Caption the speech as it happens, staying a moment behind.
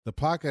The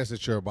podcast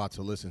that you're about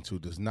to listen to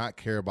does not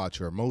care about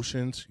your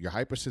emotions, your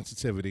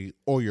hypersensitivity,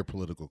 or your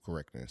political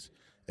correctness.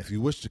 If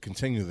you wish to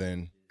continue,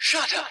 then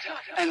shut up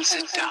and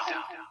sit down.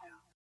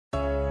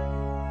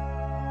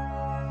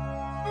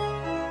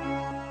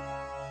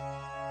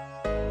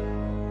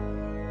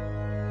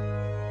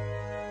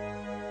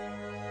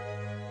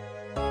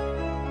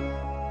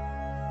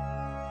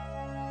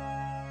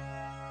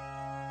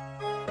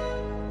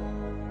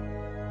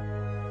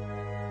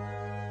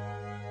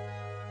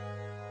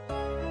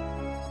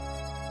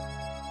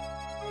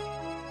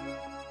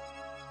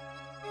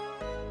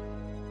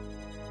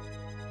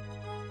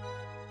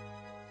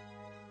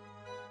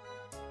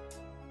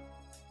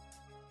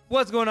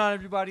 What's going on,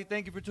 everybody?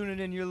 Thank you for tuning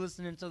in. You're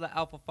listening to the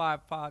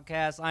A5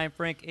 podcast. I am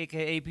Frank,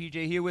 a.k.a.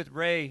 PJ, here with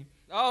Ray.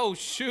 Oh,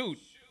 shoot.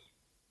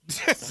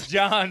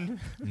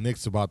 John.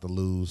 Nick's about to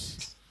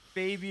lose.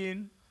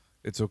 Fabian.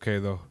 It's okay,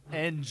 though.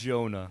 And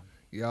Jonah.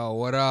 Yo,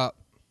 what up?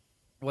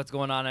 What's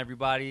going on,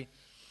 everybody?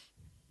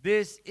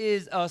 This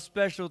is a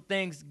special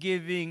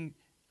Thanksgiving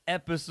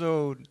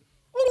episode.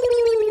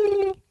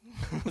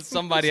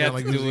 Somebody had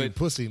to do it.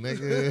 Pussy,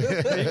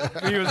 nigga.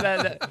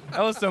 that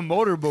was some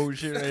motorboat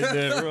shit right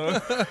there, bro.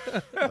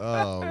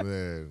 Oh,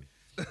 man.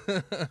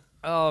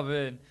 Oh,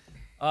 man.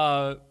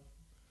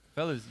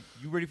 Fellas,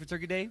 you ready for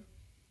Turkey Day?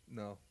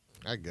 No.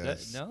 I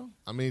guess. No?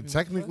 I mean,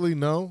 technically,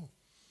 no.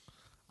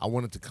 I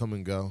want it to come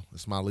and go.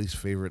 It's my least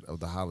favorite of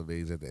the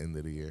holidays at the end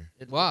of the year.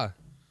 Why?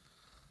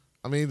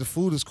 I mean, the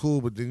food is cool,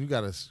 but then you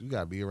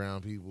gotta be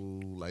around people.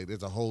 Like,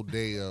 there's a whole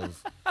day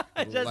of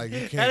like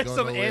you can't go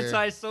some nowhere.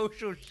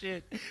 antisocial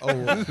shit. Oh,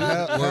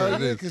 hell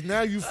yeah, because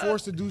now you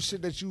forced to do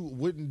shit that you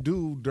wouldn't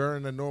do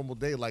during a normal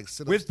day, like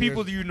sit with upstairs.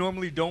 people that you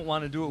normally don't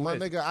want to do it My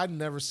with. nigga, I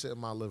never sit in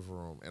my living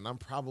room, and I'm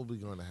probably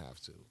going to have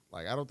to.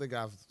 Like, I don't think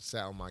I've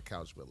sat on my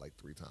couch but like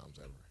 3 times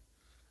ever.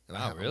 And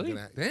Wow, really?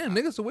 Damn,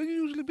 nigga, so where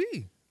you usually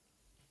be?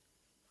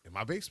 In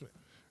my basement.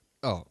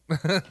 Oh.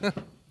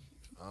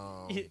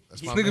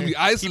 That's This my nigga man. be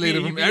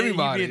isolated from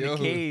everybody. He be in the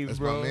yo. cave, That's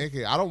bro. my man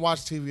cave. I don't watch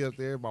TV up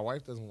there. My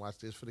wife doesn't watch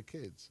this for the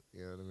kids.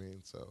 You know what I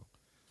mean? So,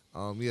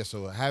 yeah.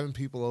 So having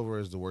people over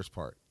is the worst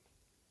part.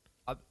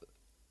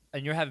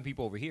 And you're having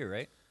people over here,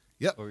 right?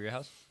 Yep. Over your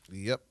house?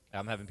 Yep.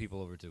 I'm having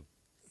people over too.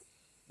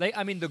 Like,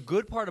 I mean, the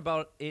good part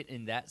about it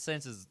in that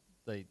sense is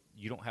like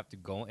you don't have to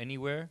go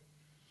anywhere,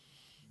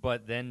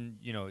 but then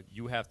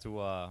you have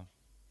to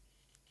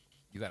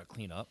you got to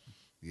clean up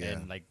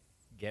and like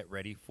get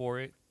ready for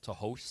it to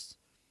host.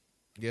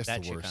 Yes,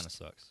 That the shit worst. kind of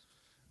sucks.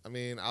 I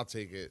mean, I'll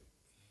take it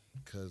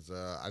because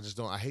I just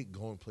don't. I hate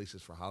going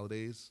places for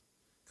holidays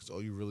because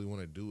all you really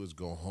want to do is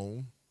go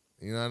home.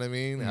 You know what I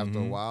mean? Mm-hmm. After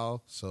a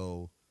while,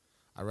 so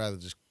I'd rather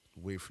just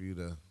wait for you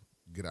to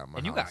get out my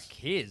And house. you got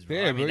kids, bro.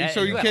 Yeah, I mean, but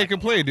so you got, can't like,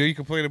 complain, dude. You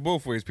complain it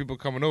both ways. People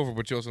coming over,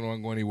 but you also don't want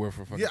to go anywhere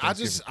for fucking Yeah, I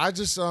just You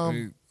just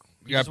gotta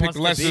pick wants the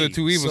to lesser of the be.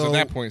 two evils at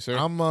that point, sir.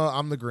 I'm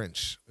the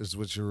Grinch. Is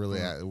what you're really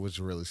what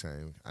you're really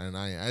saying, and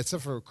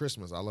except for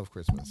Christmas, I love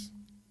Christmas,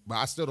 but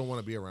I still don't want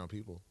to be around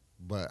people.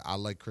 But I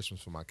like Christmas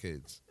for my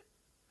kids,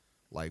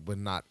 like, but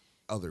not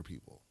other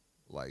people,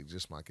 like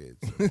just my kids.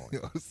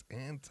 It's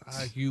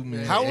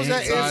anti-human. How is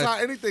that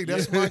anti anything?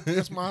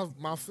 That's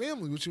my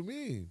family. What you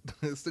mean?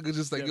 This nigga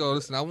just like, yo,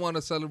 listen, I want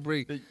to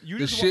celebrate You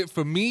the just shit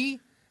for me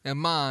and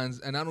mines,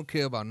 and I don't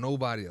care about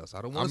nobody else.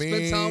 I don't want to I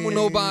spend time with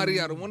mean, nobody.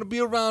 I don't want to be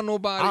around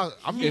nobody.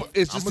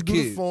 It's just I'm a gonna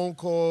do the kid. phone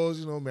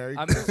calls, Merry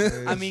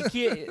Christmas. I mean,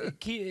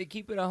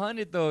 keep it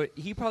 100 though.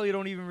 He probably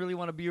don't even really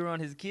want to be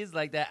around his kids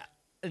like that.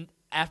 And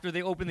after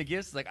they open the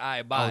gifts, it's like, all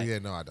right, bye. oh yeah,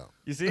 no, I don't.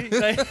 You see?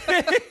 Like,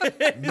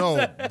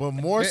 No, but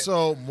more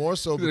so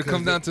It because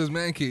comes down to his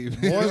man cave.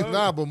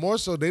 but more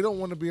so they don't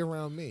want to be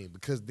around me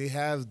because they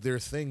have their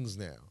things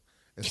now.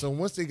 And so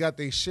once they got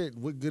their shit,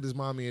 what good is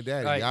mommy and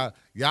daddy? Right.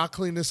 Y'all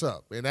clean this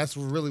up, and that's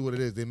really what it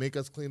is. They make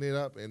us clean it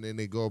up, and then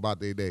they go about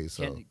their day.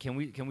 So can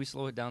we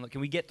slow it down? Can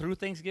we get through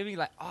Thanksgiving?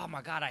 Like, oh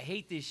my God, I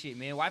hate this shit,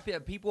 man. Why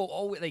people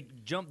always like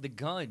jump the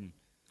gun?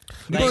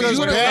 Like, because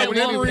you bad let one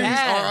memories are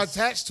pass.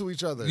 attached to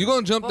each other. You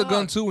gonna jump the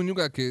gun Fuck. too when you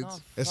got kids. Oh,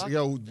 It's, fuck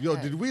yo,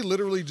 that. did we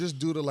literally just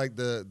do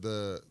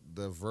the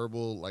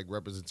verbal like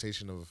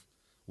representation of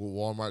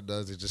what Walmart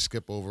does? They just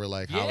skip over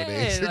like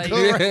holidays. Yeah, and like,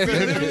 go right we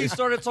there. literally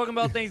started talking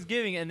about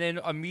Thanksgiving and then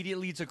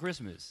immediately to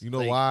Christmas. You know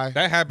Like, why?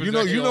 That happens You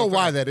know actually all the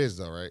why time. that is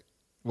though, right?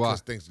 Why?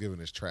 Because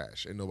Thanksgiving is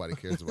trash and nobody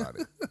cares about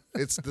it.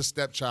 It's the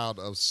stepchild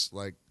of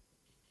like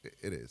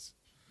it is.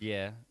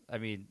 Yeah, I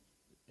mean,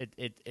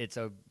 it's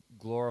a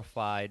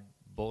glorified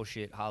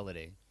bullshit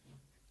holiday.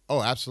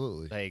 Oh,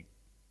 absolutely. Like,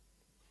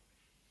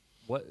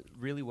 what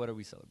are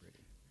we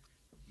celebrating?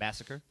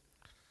 Massacre?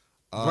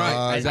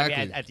 Right, exactly.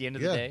 I mean, at the end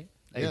of Yeah. the day?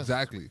 Like,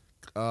 Exactly.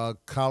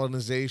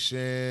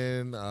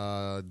 Colonization,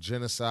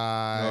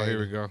 genocide. Oh, here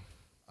we go.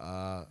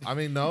 I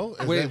mean, no.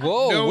 Is Wait, that-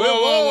 whoa, No,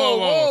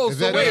 whoa. Is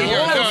So that- wait, yo,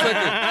 hold on no. a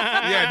second.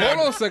 Yeah, Hold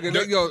on a second.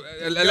 Yo,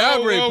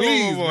 elaborate,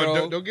 please,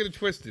 bro. Don't get it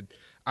twisted.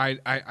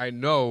 I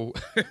know.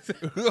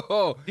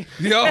 Yo,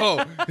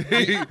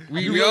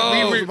 we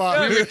were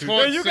taught.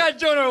 Yo, you got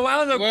Jonah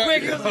wound up Well,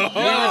 quick. Yo,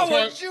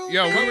 what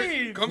you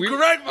mean? come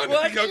correct, my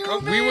What nigga. you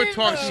Come- We were mean,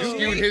 taught though? some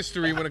skewed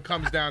history when it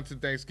comes down to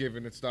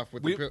Thanksgiving and stuff.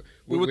 With We with,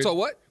 were taught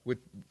what? With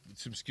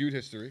some skewed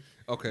history.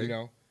 Okay. You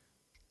know,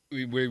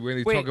 we're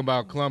Wait. talking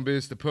about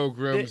Columbus, the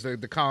Pilgrims,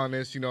 the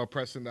colonists. You know,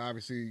 oppressing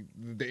obviously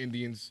the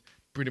Indians,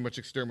 pretty much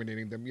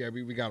exterminating them. Yeah,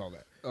 we got all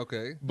that.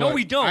 Okay. No, But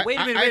we don't. I- Wait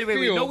a minute. I Wait.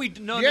 feel- No, we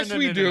no. Yes, no, no,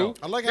 we no, do. no.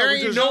 I like There how we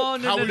ain't just no-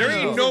 no, no, we no, just no.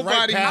 There ain't go right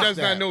nobody who past does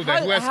not know that.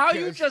 How, West how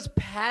you Coast- just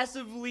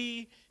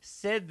passively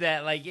said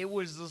that like it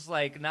was just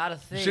like not a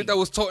thing. Shit that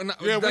was taught. Yeah,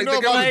 we like, know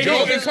they got about the the joke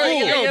joke. in It's school.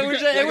 like, it was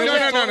just- No. yeah,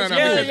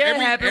 Because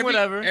it happened,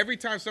 whatever. Every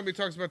time somebody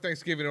talks about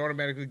Thanksgiving, it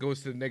automatically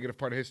goes to the negative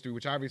part of history,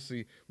 which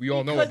obviously we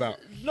all know Because- about.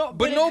 No,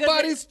 But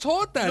nobody's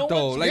taught that no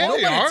though. one's- Like Yeah,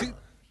 they nobody. are.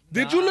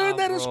 Did you learn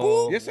that in bro.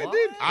 school? Yes, I What?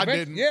 did. I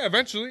didn't. Yeah,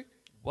 eventually.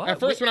 What?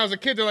 At first, when I was a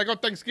kid, they're like, "Oh,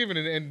 Thanksgiving,"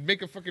 and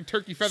make a fucking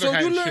turkey feather So hat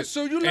you and learn- shit.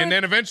 so you learn- and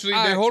then eventually, All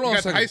right, then hold you on a got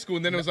to second. high school,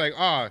 and then it was like,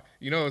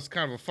 it's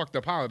kind of a fucked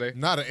up holiday.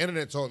 Nah, the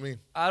internet taught me.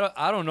 I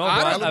don't know.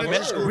 I bro. don't I know.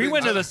 bet- we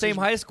went to the same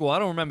high school. I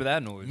don't remember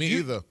that noise. Me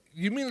either.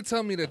 You mean to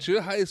tell me that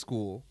your high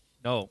school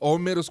No. or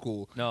middle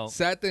school No.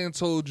 sat there and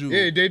told you?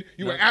 Yeah, it did.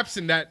 You were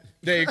absent that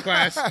day in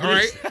class. All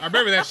right, I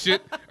remember that shit.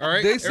 All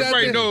right, They sat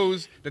everybody there-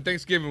 knows that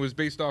Thanksgiving was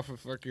based off of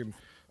fucking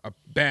a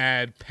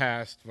bad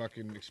past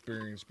fucking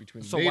experience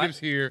between So the why- natives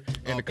here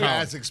and the Past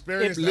colonists.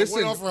 experience that Listen,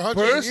 went on for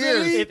hundreds of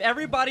personally- years. If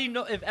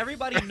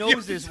everybody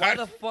knows this, why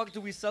the fuck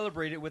do we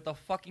celebrate it with a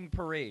fucking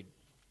parade?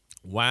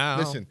 Wow.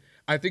 Listen,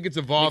 I think it's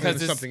evolved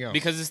into something else.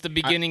 Because it's the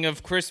beginning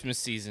of Christmas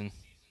season.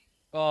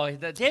 Oh,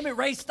 damn it,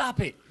 Ray!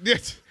 Stop it!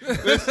 Yes.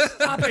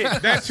 Stop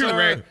it! That too, sir.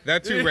 Ray.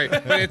 That too, Ray.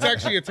 But it's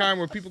actually a time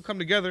where people come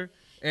together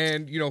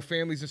and,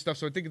 families and stuff.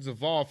 So I think it's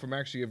evolved from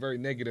actually a very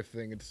negative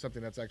thing into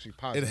something that's actually It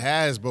positive.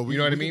 has, but we, You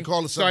know what I we mean? can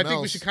call it So I something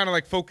think we else. should kind of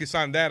like focus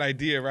on that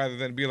idea rather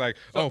than be like,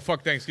 oh,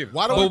 fuck Thanksgiving.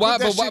 Why don't But we why? put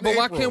that But why? shit But in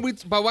why April? can't we?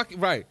 But why?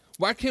 Right?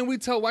 Why can't we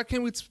tell? Why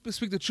can't we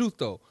speak the truth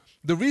though?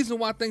 The reason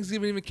why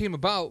Thanksgiving even came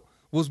about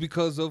was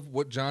because of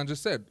what John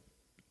just said.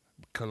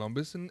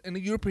 Columbus and the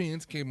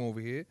Europeans came over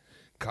here,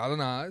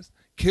 colonized,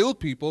 killed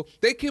people.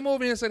 They came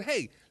over here and said,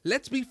 "Hey,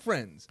 let's be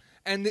friends."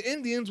 And the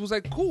Indians was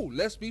like, "Cool,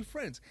 let's be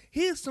friends.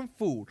 Here's some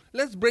food.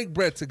 Let's break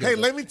bread together."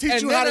 Hey, let me teach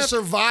And you then how to after-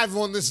 survive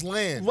on this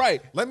land.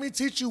 Right. Let me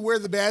teach you where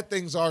the bad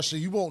things are so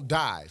you won't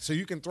die, so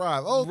you can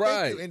thrive. Oh, Right.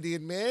 thank you,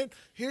 Indian man.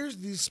 Here's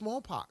these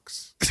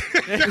smallpox.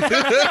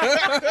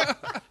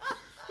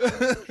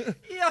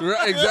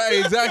 Right,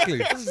 exactly.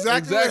 That's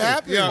exactly what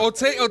happened. Yeah. Or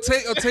take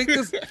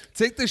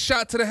this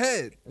shot to the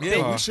head.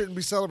 Yeah, we shouldn't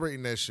be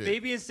celebrating that shit.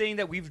 Fabian is saying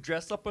that we've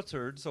dressed up a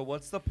turd, so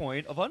what's the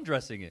point of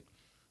undressing it?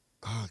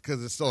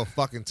 Because it's still a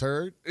fucking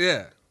turd.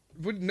 Yeah.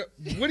 What do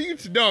you?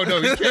 No,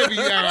 you can't be.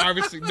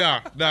 Obviously, no.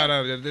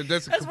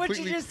 That's That's what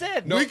completely. you just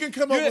said. We can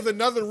come up with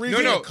another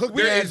reason no, to cook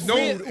there bad is food no-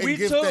 and we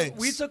give took thanks.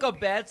 we took a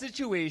bad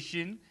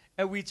situation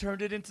and we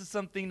turned it into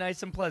something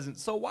nice and pleasant.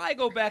 So why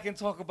go back and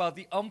talk about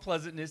the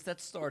unpleasantness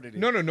that started it?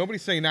 No,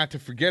 nobody's saying not to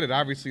forget it.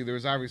 Obviously, there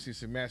was obviously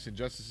some mass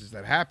injustices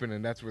that happened,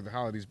 and that's where the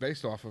holiday's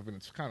based off of, and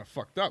it's kind of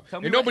fucked up. Tell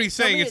me And nobody's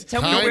tell saying me- it's.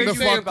 Tell me kinda where you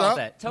hear fucked about up.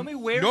 that. Tell me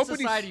where in Nobody's-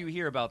 society you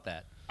hear about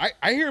that.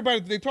 I hear about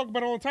it. They talk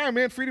about it all the time,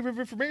 man. Freedom of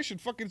information.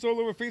 Fucking it's all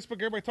over Facebook.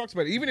 Everybody talks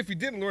about it. Even if you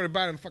didn't learn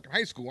about it in fucking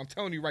high school, I'm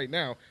telling you right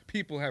now,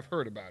 people have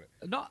heard about it.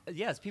 No,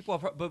 yes, people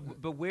have, but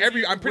where?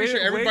 I'm pretty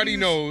sure everybody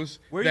knows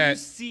where that- you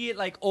see it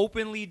like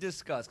openly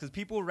discussed because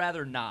people would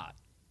rather not.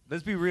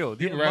 Let's be real.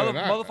 The People rather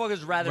not.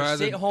 motherfuckers rather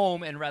sit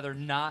home and rather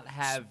not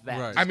have that.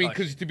 Right. I mean, discussion.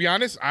 because to be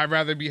honest, I'd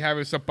rather be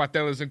having some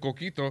patelas and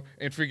coquito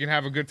and freaking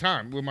have a good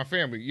time with my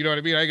family. You know what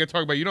I mean? I got to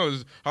talk about,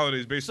 this holiday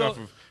is based So- off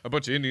of a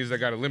bunch of Indians that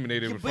got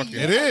eliminated with But fucking.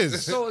 It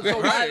is. So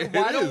Right,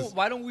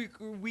 why don't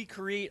we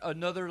create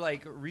another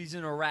like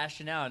reason or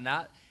rationale,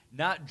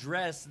 not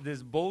dress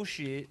this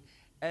bullshit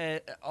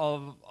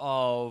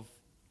of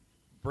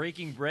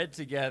breaking bread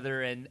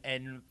together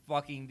and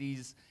fucking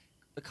these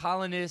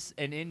colonists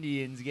and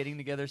Indians getting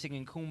together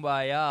singing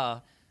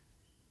Kumbaya.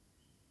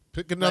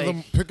 Pick another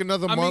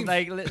I mean, month.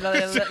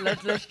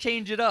 Like let's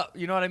change it up.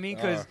 You know what I mean?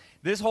 Because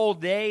this whole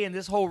day and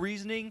this whole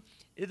reasoning,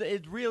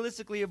 it's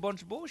realistically a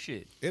bunch of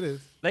bullshit. it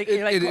is. Like, it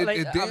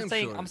damn I'm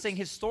saying, sure I'm is. saying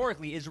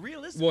historically, it's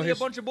realistically a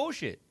bunch of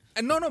bullshit.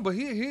 And no, but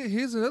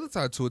here's another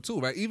side to it too,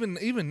 right?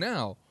 Even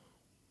now,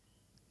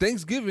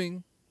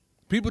 Thanksgiving,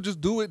 people just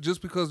do it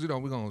just because we're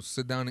gonna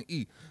sit down and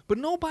eat. But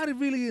nobody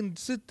really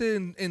sit there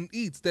and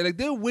eats.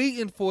 They're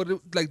waiting for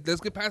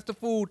let's get past the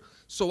food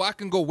so I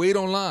can go wait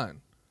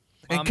online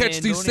and My catch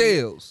man, these don't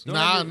sales. Don't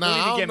Nah, even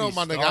I get don't know, me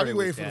my nigga. I be started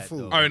waiting with for the that, food.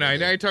 though. All right, now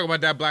you talking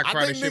about that Black I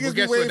Friday think shit. niggas Well, be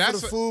guess what? waiting for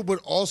That's the food, but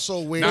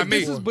also waiting Not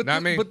me. for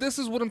Not me. But this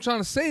is what I'm trying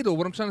to say though.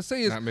 What I'm trying to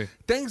say is Not me.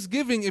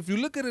 Thanksgiving, if you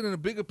look at it in a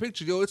bigger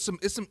picture, it's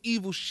some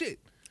evil shit.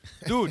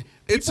 Dude,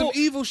 It's some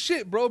people- evil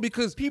shit, bro,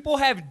 because People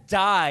have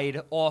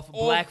died off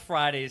Black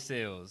Friday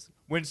sales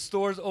when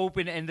stores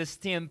open and the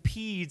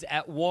stampedes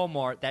at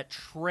Walmart that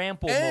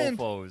trample And-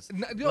 mofos.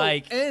 and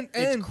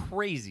it's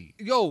crazy.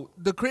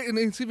 and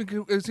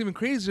it's even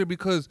crazier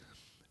because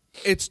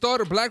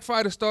Black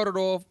Friday started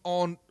off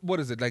on, what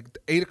is it, like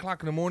 8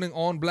 o'clock in the morning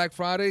on Black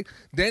Friday.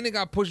 Then it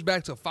got pushed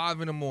back to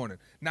 5 in the morning.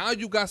 Now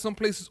you got some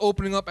places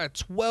opening up at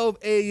 12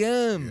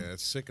 a.m. Yeah,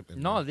 it's sick of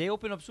them. No, they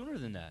open up sooner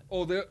than that.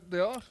 Oh, they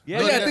are? Yeah,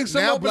 No, yeah, I think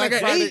some now open like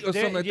Black at Friday- 8 or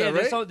something like that,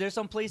 right? there's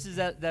some places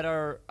that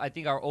are, I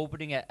think, are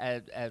opening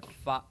at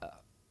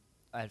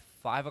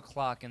 5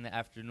 o'clock in the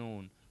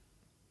afternoon.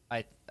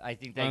 I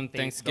think On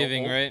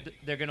Thanksgiving, right?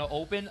 They're gonna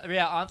open.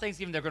 Yeah, on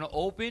Thanksgiving they're gonna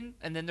open,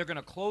 and then they're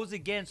gonna close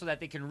again so that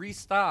they can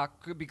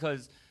restock,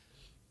 because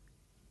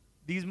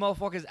these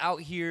motherfuckers out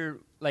here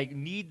like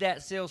need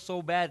that sale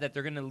so bad that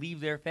they're gonna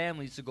leave their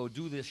families to go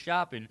do this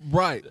shopping.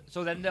 Right.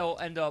 So then they'll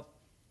end up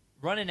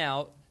running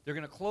out. They're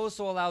gonna close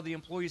to allow the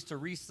employees to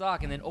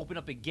restock, and then open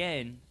up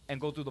again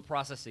and go through the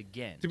process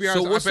again. To be So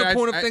honest, what's but the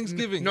point of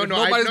Thanksgiving if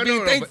nobody's being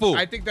but thankful?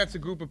 I think that's a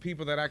group of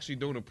people that actually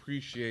don't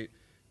appreciate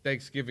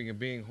Thanksgiving and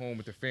being home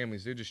with their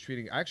families. They're just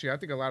treating. Actually, I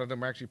think a lot of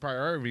them actually probably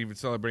aren't even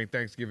celebrating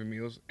Thanksgiving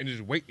meals and just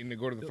waiting to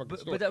go to the fucking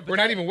store. We're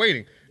not even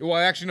waiting. Well,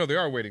 actually, no, they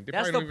are waiting. They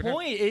That's probably the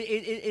don't even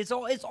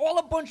point. It's all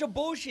a bunch of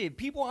bullshit.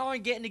 People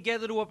aren't getting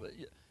together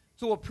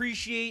to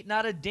appreciate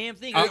not a damn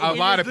thing. A It is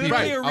lot of people-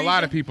 literally a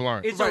lot of people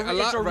aren't. It's Right, a, a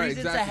lot- it's a right,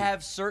 reason to exactly.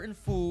 have certain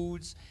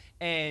foods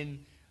and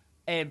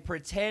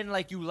pretend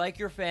like you like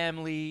your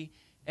family.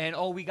 And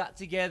we got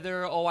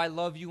together. I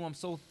love you. I'm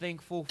so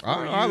thankful for you.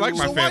 I like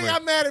my So family. why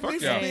y'all mad at Fuck me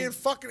yeah. for being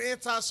fucking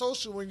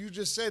antisocial when you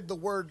just said the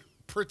word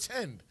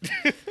pretend?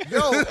 Yo,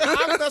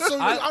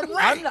 I'm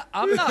right.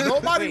 I'm not.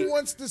 Nobody wait,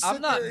 wants to sit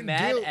I'm not there and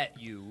mad deal. at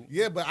you.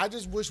 Yeah, but I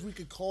just wish we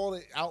could call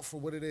it out for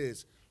what it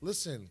is.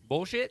 Listen,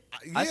 Bullshit.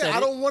 I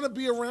don't want to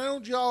be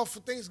around y'all for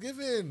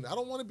Thanksgiving. I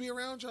don't want to be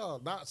around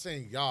y'all. Not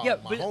saying y'all, Yeah,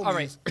 my but homies. all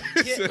right.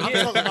 I'm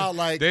talking about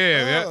like,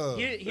 Damn,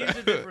 yeah. Here's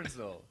the difference,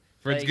 though.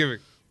 Friendsgiving.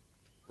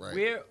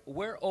 right.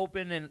 We're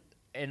open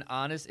and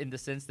honest in the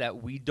sense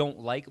that we don't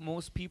like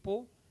most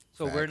people,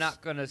 so we're Facts.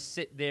 not gonna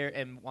sit there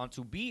and want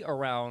to be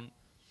around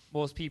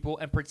most people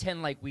and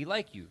pretend like we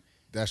like you.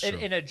 That's true.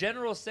 In a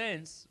general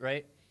sense,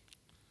 right?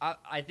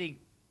 I think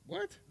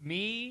What?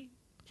 me,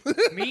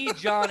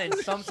 John, and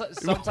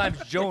sometimes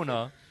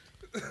Jonah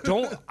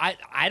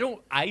I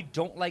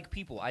don't like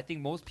people. I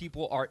think most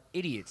people are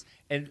idiots,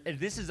 and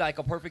this is like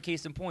a perfect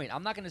case in point.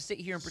 I'm not gonna sit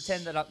here and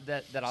pretend that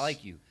I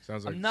like you.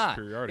 Sounds like I'm not.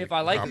 superiority If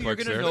I like you, you're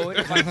complex gonna there. know it.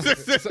 If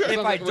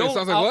I don't,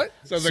 sounds like I'll- what?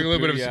 Sounds like a little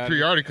bit of a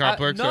superiority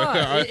complex. no,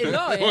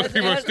 it Most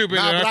people are has- stupid.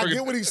 Nah, and but I fucking-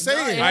 get what he's No,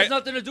 saying. it has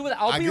nothing to do with it.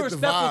 I'll I be get the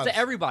respectful vibes. to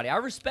everybody. I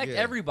respect Yeah.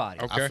 everybody.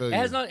 Okay. I feel It you.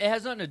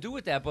 has nothing to do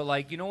with that. But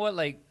like, you know what?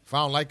 Like, If I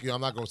don't like you,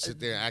 I'm not gonna sit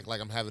there and act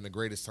like I'm having the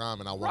greatest time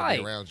and I want to right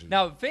be around you.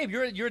 now, Fabe,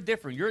 you're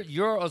different.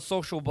 You're a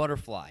social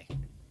butterfly.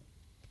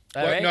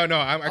 All Well, right? no,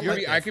 I like can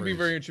be. that I can be phrase.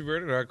 very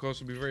introverted, or I can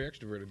also be very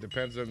extroverted.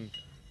 Depends on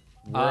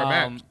where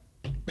I'm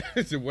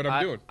at. So what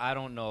I'm doing. I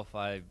don't know if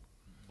I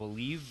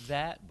believe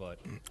that, but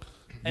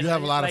you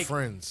have a lot of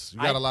friends.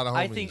 You got a lot of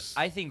homies.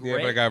 I think Yeah, but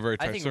Ray, I got a very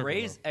I tight think circle,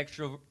 Ray's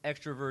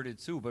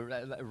extroverted too, but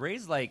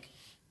Ray's like,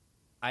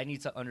 I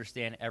need to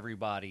understand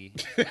everybody,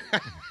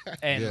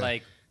 and Yeah.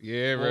 like,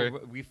 Yeah,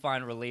 right. we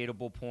find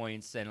relatable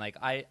points, and like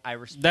I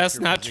respect. That's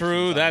your not positions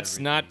true. on That's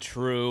everything. not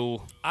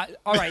true.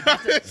 All right,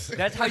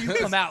 that's how you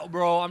come out,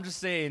 bro. I'm just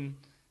saying,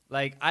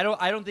 like, I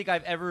don't think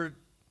I've ever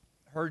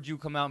heard you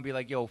come out and be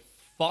like, yo,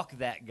 fuck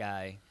that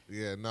guy.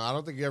 Yeah, no, I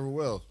don't think you ever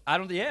will. I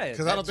don't. Yeah,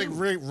 Because I that don't think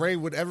too. Ray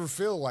would ever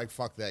feel like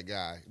fuck that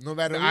guy, no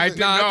matter who I the, think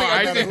no, no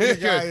I matter think who he the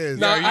guy could. is.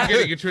 No, No, you're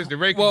getting it twisted.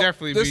 Ray can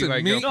definitely listen, be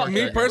like, me, yo, fuck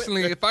me that guy.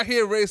 personally, if I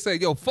hear Ray say,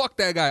 "Yo, fuck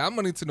that guy," I'm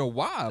gonna need to know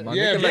why. My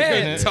Yeah, nigga.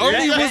 yeah. Tell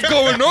me what's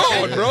going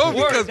on, bro.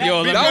 Because Yo,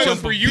 let me that jump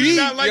was for you to deep,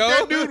 not like yo.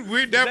 that dude,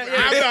 we're definitely.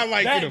 I'm not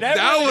liking him.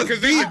 that was because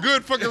there's a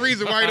good fucking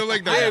reason why you don't like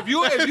Hey, that. if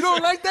you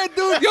don't like that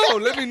dude, yo,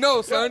 let me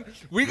know, son.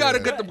 We gotta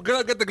get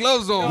the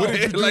gloves on. What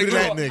did you do to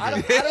that nigga?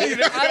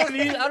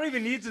 I don't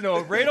even need to know.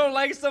 If Ray don't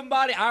like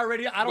somebody, I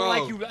don't Bro,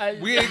 like you.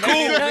 we ain't He's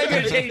cool. not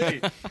gonna change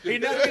it. He's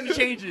not gonna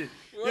change it.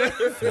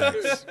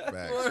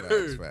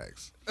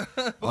 Facts.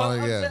 But Oh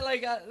I'm yeah. saying,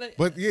 like,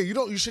 But yeah,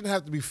 you shouldn't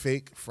have to be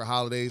fake for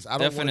holidays. I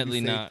don't wanna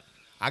Definitely be fake. not.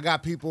 I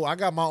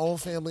got my own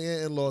family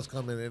and in-laws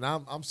coming, and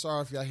I'm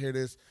sorry if y'all hear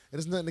this.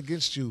 There's nothing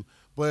against you,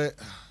 but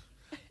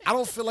I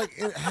don't feel like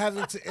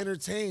having to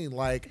entertain.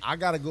 Like, I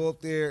gotta go up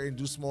there and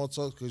do small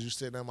talk because you're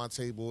sitting at my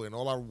table, and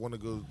all I want to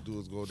go do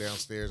is go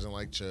downstairs and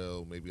like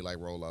chill, maybe like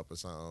roll up or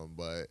something.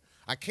 But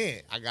I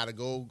can't. I gotta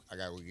go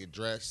get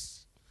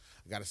dressed.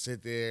 I gotta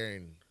sit there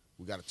and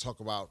we gotta talk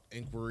about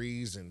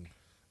inquiries and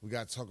we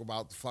gotta talk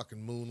about the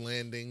fucking moon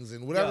landings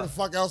and whatever Yeah. the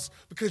fuck else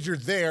because you're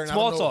there. And I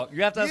Small don't know- talk.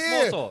 You have to have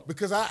Yeah, small talk.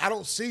 because I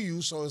don't see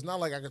you, so it's not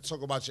like I can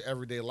talk about your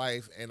everyday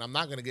life, and I'm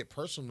not gonna get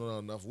personal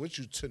enough with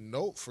you to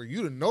know for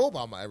you to know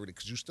about my everyday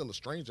because you're still a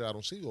stranger. I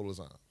don't see you all the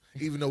time,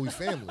 even though we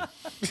family.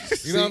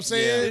 You know what I'm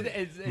saying?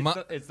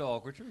 It's the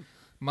awkward truth.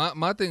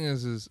 My thing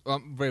is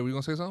Ray, we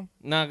gonna say something?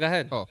 No, go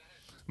ahead. Oh,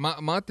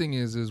 my thing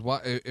is why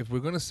if we're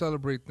gonna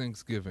celebrate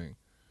Thanksgiving,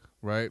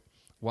 right?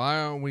 Why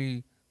aren't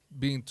we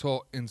being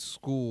taught in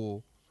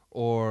school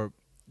or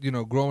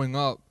growing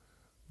up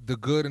the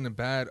good and the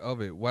bad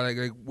of it? Why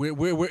like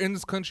we're in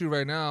this country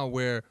right now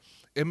where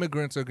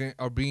immigrants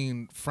are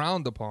being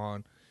frowned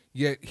upon,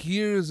 Yet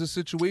here's a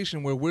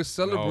situation where we're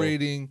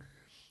celebrating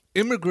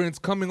immigrants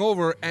coming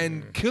over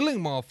and killing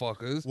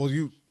motherfuckers.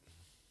 Well,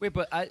 Wait,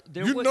 but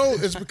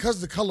it's because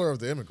of the color of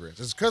the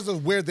immigrants. It's because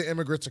of where the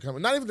immigrants are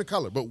coming. Not even the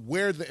color, but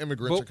where the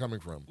immigrants are coming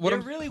from.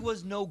 There really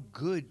was no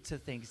good to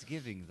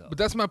Thanksgiving, though. But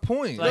that's my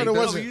point. Like, there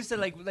wasn't. You said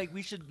like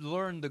we should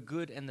learn the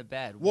good and the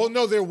bad. Well,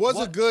 no, there was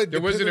a good.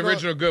 There was an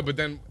original good, but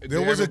then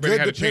there was a good.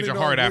 had to change their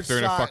heart after,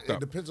 and it fucked up. It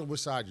depends on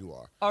which side you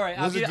are. All right,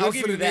 I'll give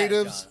you that,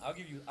 John. I'll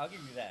give you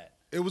that.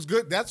 It was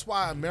good. That's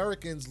why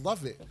Americans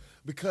love it,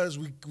 because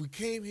we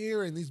came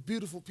here and these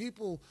beautiful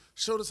people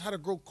showed us how to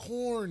grow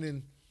corn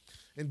and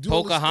do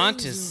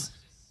Pocahontas.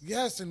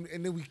 Yes, and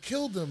then we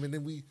killed them, and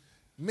then we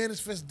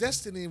manifest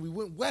destiny, and we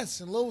went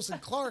west, and Lois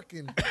and Clark,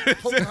 and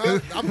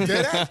Pocahontas. I'm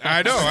dead ass.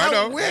 I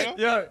know.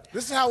 Yeah,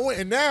 this is how it went,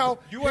 and now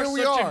you here are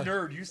we such are. a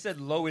nerd. You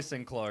said Lois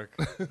and Clark.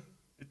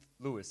 It's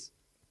Lewis.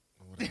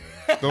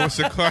 Lois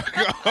and Clark.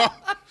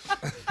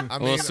 I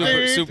mean,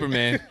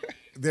 Superman.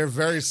 they're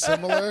very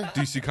similar.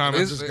 DC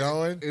Comics. Just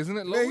going. Isn't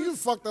it Man, Lois? you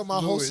fucked up my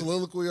whole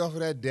soliloquy off of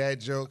that dad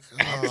joke.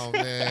 Oh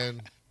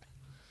man.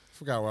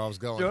 Forgot where I was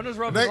going. Jonah's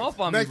rubbing off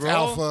on me, next bro.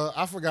 Alpha,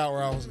 I forgot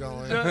where I was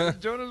going.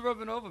 Jonah's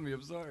rubbing off on me.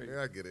 I'm sorry.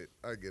 Yeah, I get it.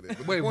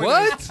 But Wait, the point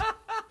what? is-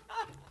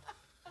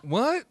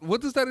 What?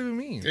 What does that even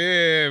mean?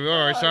 Yeah,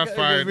 all right, shots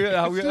fired. We were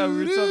talking about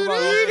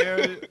off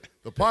air.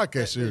 The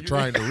podcast you're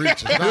trying to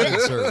reach is not in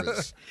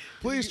service.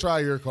 Please try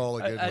your call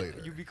again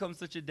later. You become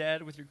such a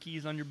dad with your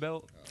keys on your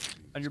belt.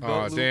 On your Oh,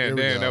 belt. damn, Here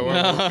we that go.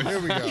 was. Here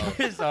we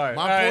go. Sorry.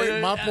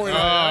 My point.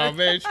 Oh,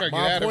 man, you trying to get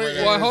My out of point it.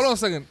 is- Well, hold on a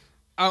second.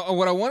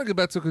 What I want to get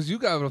back to, because you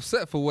got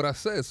upset for what I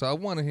said, so I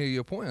want to hear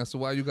your point as to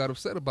why you got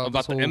upset about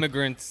this the whole,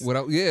 immigrants.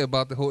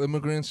 about the whole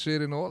immigrant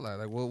shit and all that.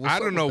 Like, what's I up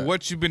don't with know that?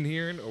 what you've been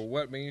hearing or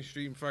what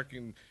mainstream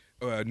fucking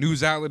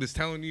news outlet is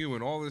telling you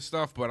and all this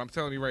stuff, but I'm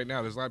telling you right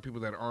now, there's a lot of people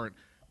that aren't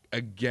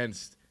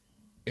against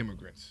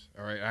immigrants.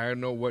 All right, I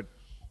don't know what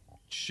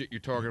shit you're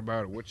talking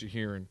about or what you're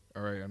hearing.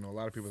 All right, I know a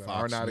lot of people that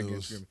Fox are not News.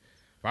 against them.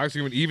 Fox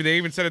News, they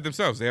even said it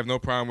themselves. They have no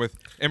problem with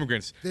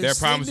immigrants. They have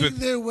problems sending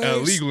with their waste.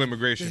 illegal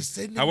immigration. They're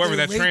sending However,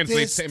 their that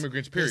translates to rapists.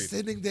 immigrants. They're Period.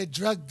 sending their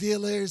drug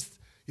dealers.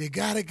 You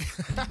gotta.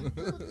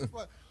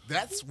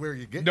 That's where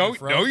you get No, it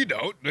from. no, you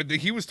don't.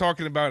 He was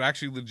talking about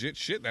actually legit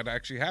shit that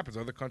actually happens.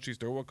 Other countries,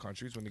 third world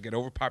countries, when they get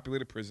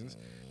overpopulated prisons,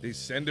 they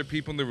send their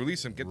people and they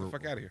release them. Get the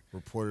fuck out of here.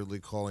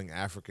 Reportedly calling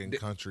African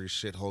countries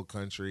shithole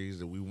countries,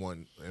 that we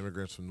want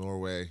immigrants from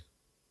Norway.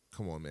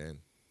 Come on, man.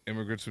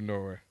 Immigrants from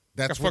Norway.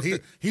 That's Yeah, what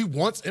fuck he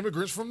wants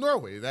immigrants from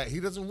Norway. That he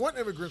doesn't want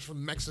immigrants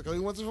from Mexico. He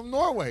wants them from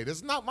Norway.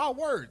 That's not my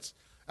words.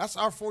 That's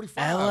our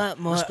 45. I want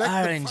more Respect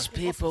the orange fucking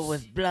people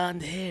office. with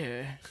blonde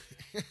hair.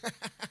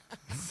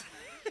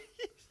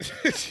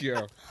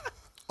 Yo.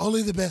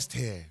 Only the best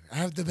hair. I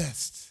have the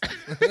best.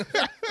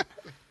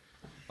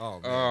 Oh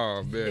man.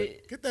 Oh man.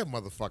 Get that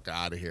motherfucker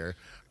out of here.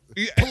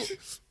 Yeah.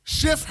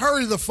 Schiff,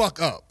 hurry the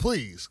fuck up,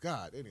 please.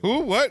 God. Anyway. Who?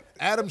 What?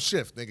 Adam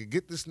Schiff, nigga.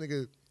 Get this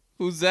nigga.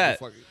 Who's that?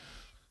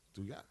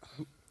 Do you got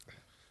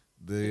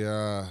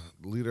the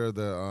leader of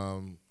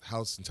the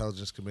House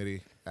Intelligence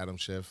Committee, Adam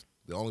Schiff,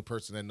 the only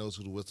person that knows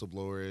who the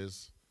whistleblower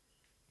is.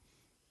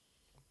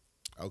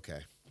 Okay.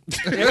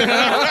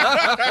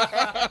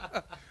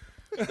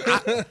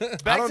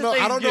 I don't know.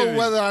 I don't know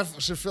whether I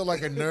should feel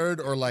like a nerd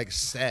or like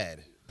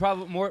sad.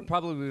 Probably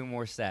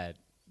more sad.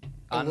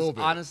 A little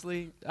bit.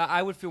 Honestly,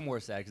 I would feel more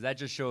sad because that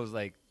just shows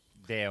like,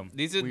 damn.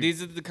 These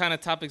are the kind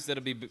of topics that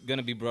are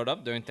gonna be brought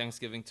up during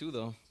Thanksgiving too,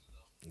 though.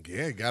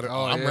 Yeah, got it.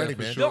 Oh, I'm yeah, ready,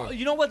 for man. sure. No,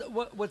 you know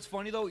what's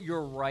funny though?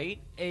 You're right,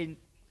 and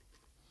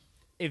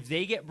if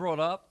they get brought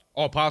up,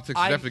 All politics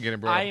is definitely getting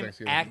brought I up am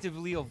Thanksgiving.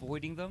 actively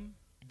avoiding them.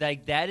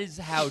 Like that is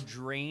how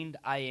drained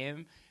I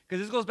am.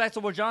 Because this goes back to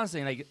what John's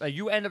saying. Like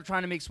you end up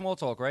trying to make small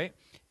talk, right?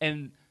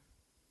 And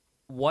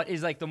what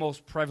is like the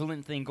most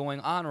prevalent thing going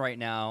on right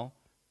now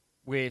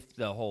with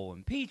the whole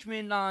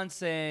impeachment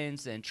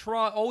nonsense and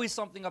Trump? Always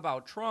something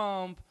about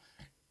Trump.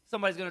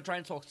 Somebody's gonna try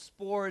and talk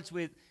sports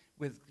with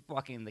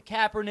fucking the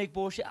Kaepernick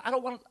bullshit. I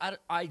don't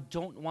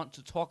want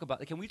to talk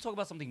about. Can we talk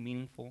about something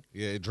meaningful?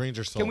 Yeah, it drains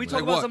your soul. Can we man. talk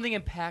Like about what? something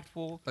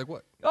impactful? Like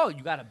what? Oh,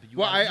 you gotta.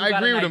 I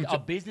agree with him. A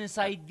business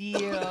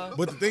idea.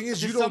 But the thing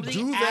is, you Just don't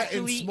something do that in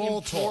actually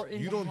small talk.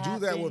 important You don't do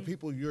that with happen.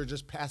 people you're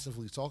just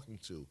passively talking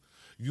to.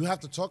 You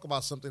have to talk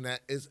about something that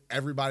is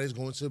everybody's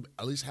going to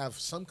at least have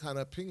some kind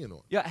of opinion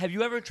on. Yeah. Have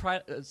you ever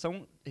tried? Have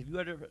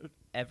you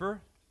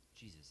ever?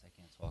 Jesus, I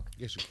can't talk.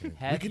 Yes, you can.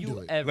 Have we can you do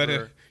it. ever Let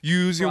it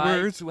use your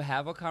tried words. to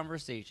have a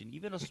conversation,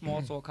 even a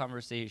small talk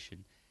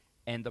conversation,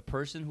 and the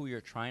person who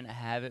you're trying to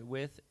have it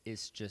with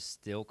is just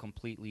still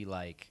completely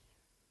like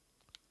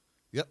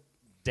Yep.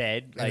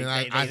 dead? And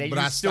Like, then they but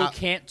you I still stopped-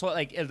 can't talk.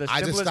 Like the I just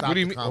simplest. stopped What do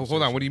you the mean? Oh,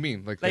 hold on. What do you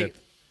mean? Like Like-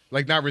 that?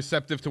 Like not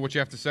receptive to what you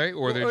have to say,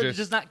 or they're or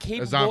just not a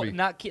capable, zombie?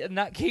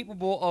 not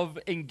capable of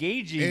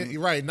engaging. And,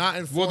 right, not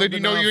informed Well, then you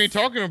know enough. you ain't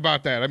talking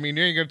about that. I mean,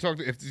 you ain't gonna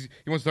talk. If he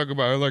wants to talk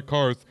about I like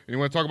cars, and you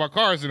want to talk about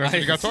cars, then that's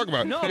what you got to talk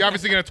about. No. You're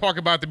obviously gonna talk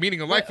about the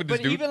meaning of life with this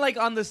but dude. even like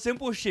on the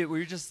simple shit where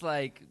you're just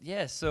like,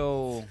 yeah,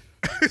 so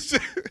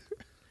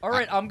all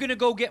right, I'm gonna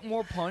go get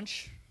more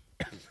punch.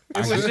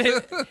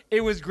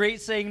 It was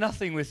great saying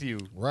nothing with you.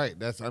 Right.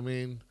 That's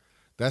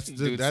That's the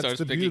Dude that's starts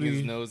the picking his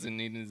beauty. nose and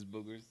eating his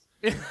boogers.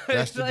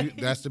 That's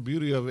that's the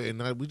beauty of it,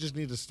 and we just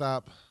need to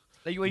stop.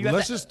 Like, when you have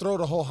Let's to- just throw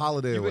the whole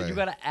holiday away. You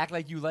gotta act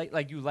like you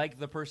like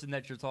the person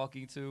that you're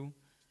talking to.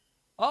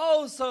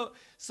 Oh,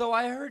 so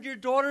I heard your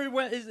daughter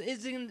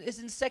is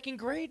in second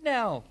grade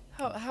now.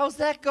 How's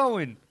that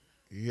going?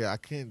 Yeah, I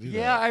can't do that.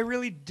 Yeah, I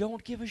really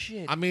don't give a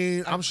shit. I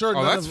mean, I'm sure.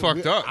 Oh, none that's of-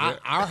 fucked up.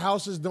 Our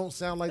houses don't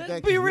sound like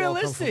that. 'cause Be we all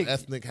come from realistic.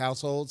 ethnic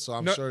households, so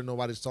I'm No. sure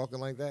nobody's talking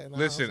like that. In our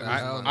Listen,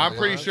 house. hell no. I'm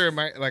pretty Yeah. sure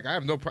I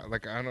have no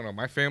like I don't know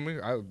my family.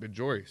 I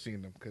enjoy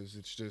seeing them because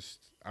it's just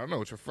I don't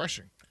know, it's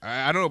refreshing.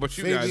 I don't know about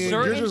you Fabian, guys. you're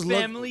But certain just look-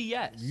 family,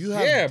 yes. You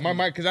have, yeah,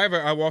 my because I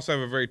also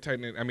have a very tight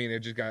knit. I mean, it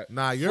just got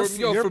Nah, your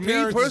For me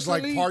parents is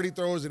like personally- party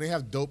throwers and they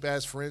have dope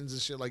ass friends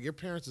and shit. Like your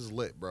parents is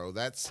lit, bro.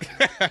 That's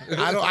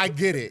I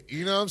get it.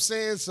 You know what I'm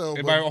saying? So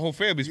and but- my whole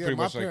family's yeah, pretty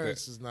my much like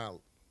parents that. is not.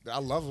 I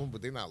love them,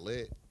 but they're not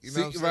lit. You know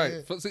See, what I'm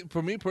saying? right.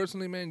 For me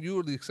personally, man, you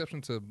are the exception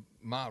to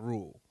my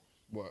rule.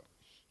 What?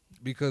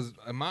 Because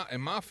in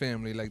my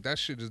family, like that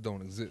shit just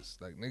don't exist.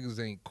 Like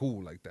niggas ain't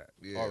cool like that.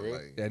 Yeah, Oh, really?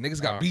 like- Yeah,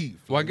 niggas got beef.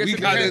 Well, I Like, guess we it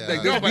got depends. it. Like,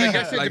 no, there's but I beef.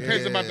 guess it Like,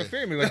 depends about the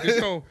family. Like there's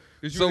So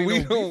usually we no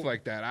beef don't-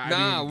 like that.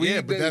 Nah, we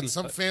yeah, but they- that's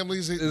some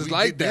families. it's we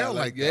like get that. down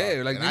Like, that.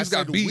 yeah, like and I niggas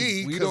got said beef.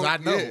 we We because don't- I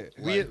know.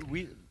 yeah. Like,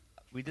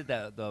 We did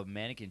the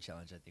mannequin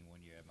challenge I think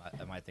one year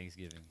at my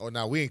Thanksgiving. oh,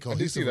 now we ain't I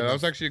did see cohesive. that. That enough.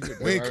 was actually a good.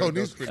 We ain't that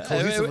was pretty cool.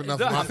 cohesive enough.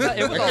 No, for my it was family.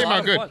 a That came lot out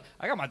of good. fun.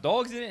 I got my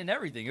dogs in it and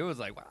everything. It was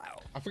like, wow.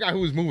 I forgot who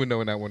was moving though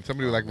in that one.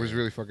 Somebody like was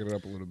really fucking it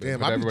up a little bit. Damn,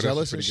 but I be everybody else was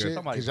jealous and pretty shit good.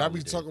 Somebody because y'all be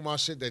probably did. talking about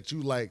shit that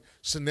you like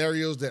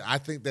scenarios that I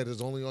think that is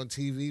only on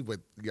TV, but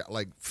yeah,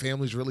 like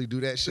families really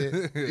do that shit.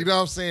 You know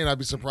what I'm saying? I'd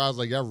be surprised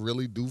like y'all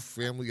really do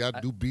family, y'all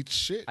do beach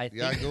shit. I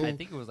Y'all think go. I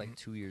think it was like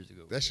 2 years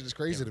ago. That shit is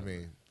crazy to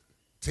me.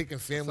 Taking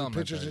family Something like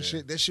pictures that, and yeah.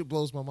 shit, that shit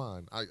blows my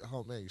mind.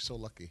 Oh man, you're so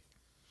lucky.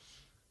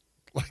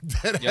 Like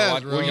that. Yo, ass,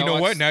 what- bro. Well, you Yo, know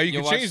watch- what? Now you yo,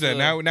 can watch change that.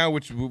 the- Now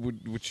with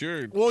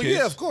your Well, kids,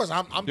 yeah, of course.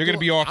 I'm They're gonna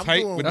be all I'm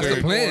tight doing with That's way the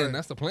their- plan. more-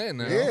 That's the plan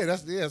now. Yeah,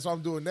 that's what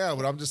I'm doing now.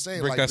 But I'm just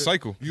saying, Break like that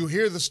cycle. You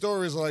hear the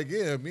stories like,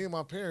 yeah, me and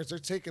my parents, they're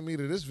taking me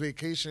to this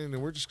vacation,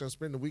 and we're just gonna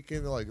spend the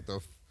weekend. They're like, the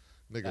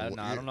nigga. what-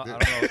 No, I don't know. I they're- don't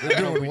know. I they're don't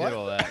know if doing we what? did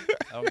all that.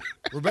 I don't-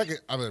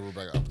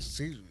 Rebecca.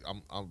 See,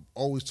 I'm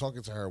always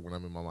talking to her when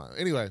I'm in my mind.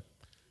 Anyway,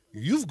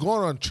 you've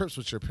gone on trips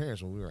with your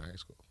parents when we were in high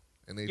school,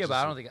 and they Yeah, just, but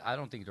I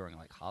don't think during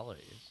like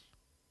holidays.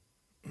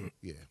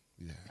 yeah.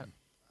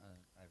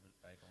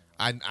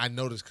 I I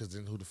noticed because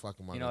then who the fuck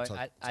am I you know,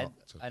 gonna talk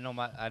to? I know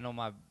my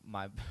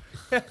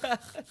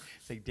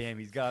it's like, damn,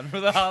 he's gone for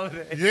the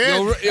holiday.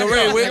 Yeah,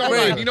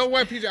 Ray, you know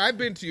what, PJ? I've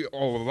been to a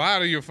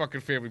lot of your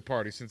fucking family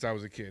parties since I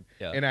was a kid,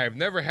 Yeah. and I've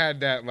never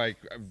had that like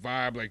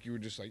vibe. Like you were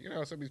just like,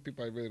 some of these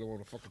people I really don't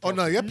want to fucking. Oh talk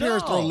no, to. your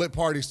parents No. throw lit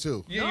parties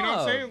too. Yeah, you know what I'm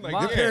No, saying? Like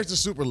my- Your yeah. parents are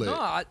super lit.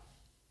 No,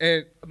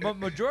 And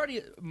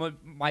majority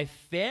my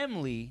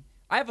family.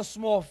 I have a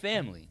small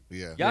family.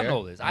 Yeah. Y'all Yeah.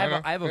 know this. I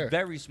know. I have a Yeah.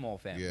 very small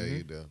family. Yeah,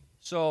 you do.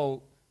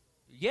 So,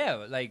 yeah,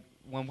 like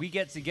when we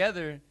get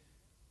together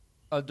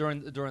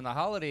during the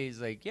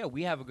holidays, like yeah,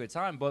 we have a good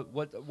time. But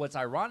what's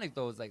ironic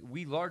though is like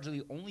we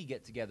largely only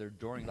get together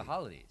during the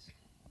holidays.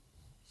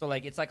 So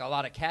like it's like a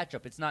lot of catch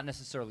up. It's not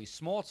necessarily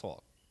small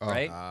talk,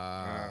 right?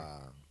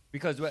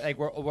 Because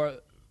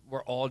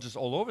we're all just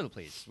all over the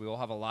place. We all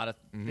have a lot of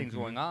things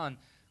going on.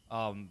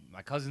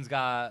 My cousin's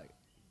got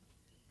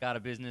a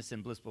business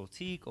in Bliss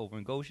Boutique over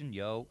in Goshen,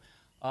 yo.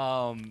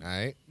 All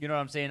right. You know what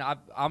I'm saying?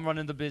 I'm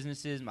running the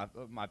businesses.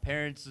 My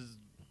parents is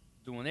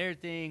doing their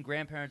thing.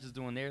 Grandparents is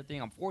doing their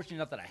thing. I'm fortunate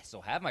enough that I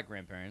still have my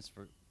grandparents.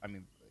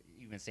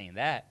 Even saying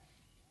that.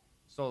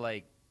 So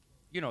like,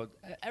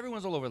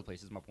 everyone's all over the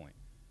place. Is my point.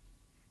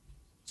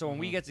 So when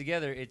we get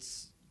together, it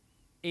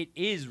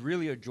is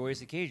really a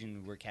joyous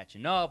occasion. We're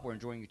catching up. We're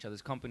enjoying each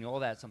other's company. All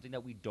that, something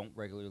that we don't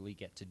regularly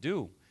get to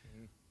do.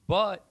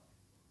 But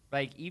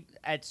like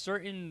at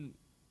certain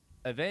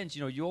events,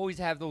 you always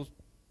have those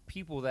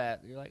people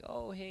that you're like,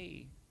 oh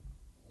hey,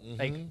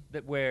 like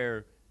that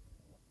where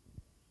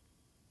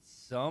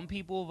some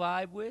people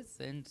vibe with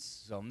and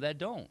some that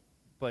don't,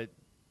 but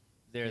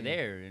they're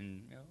there,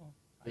 and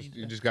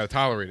you just gotta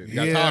tolerate it. You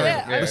gotta Yeah. tolerate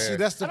Yeah, it. Yeah, But see,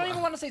 that's the. I don't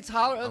even want to say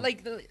tolerate.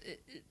 Like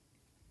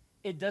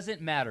it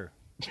doesn't matter.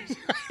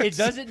 It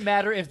doesn't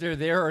matter if they're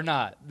there or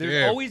not. There's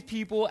Yeah. always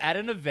people at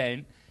an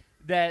event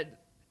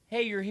that,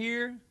 hey, you're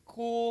here,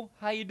 cool,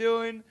 how you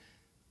doing?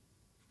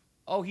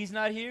 Oh, he's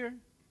not here.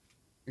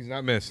 He's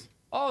not missed.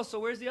 Oh, so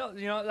where's the other?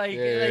 You like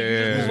you Yeah,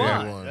 just move yeah,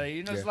 on. yeah. Like,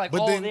 it's Yeah. like,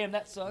 But oh then- damn,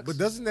 that sucks. But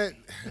doesn't that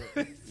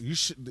you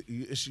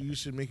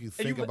should make you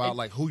think you- about and-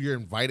 like who you're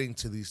inviting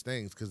to these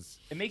things? Because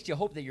it makes you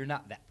hope that you're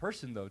not that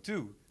person though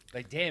too.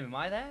 Like, damn, am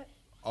I that?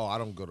 I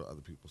don't go to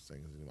other people's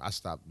things anymore. I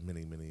stopped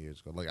many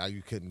years ago. Like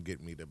you couldn't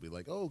get me to be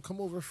like, oh,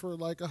 come over for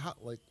like a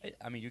hot like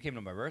I mean, you came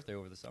to my birthday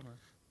over the summer.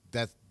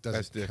 that doesn't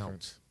That's different.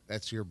 count.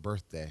 That's your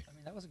birthday. I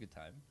mean, that was a good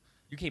time.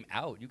 You came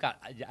out.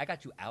 I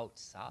got you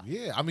outside.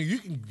 Yeah, I mean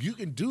you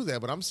can do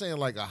that, but I'm saying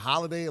like a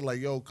holiday, like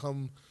yo,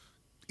 come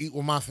eat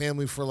with my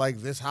family for like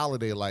this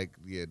holiday. Like,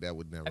 yeah, that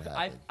would never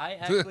happen.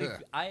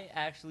 I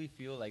actually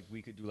feel like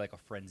we could do like a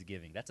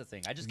Friendsgiving. That's a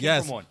thing. I just came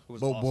Yes, from one. It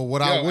was but awesome.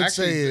 what I would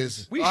say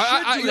is We should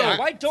do that.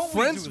 Why don't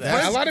we do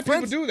that? A lot of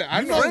people do that.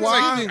 I You know know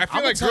why? I feel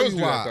I'ma like tell girls you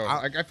do that why. though.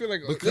 Like, I feel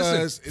like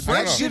because that shit is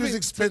Friendsgiving-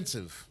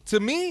 expensive. To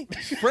me,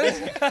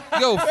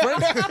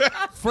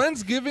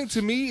 Friendsgiving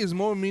to me is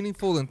more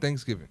meaningful than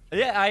Thanksgiving.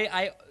 Yeah,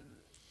 It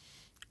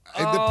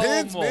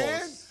depends, man.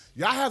 Almost.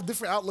 Y'all have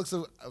different outlooks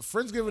of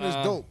Friendsgiving is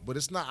dope, but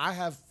it's not. I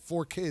have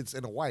 4 kids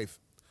and a wife.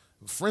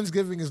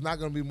 Friendsgiving is not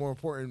going to be more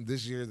important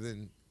this year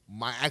than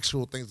my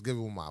actual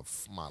Thanksgiving with my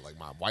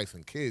wife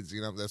and kids.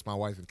 You know, that's my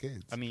wife and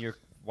kids. I mean, your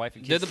wife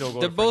and kids still go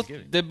They're to both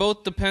Friendsgiving. they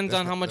both depends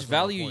on how much that's not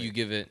my value point. you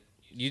give it.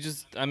 You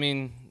just, I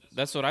mean,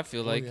 that's what I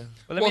feel like. yeah.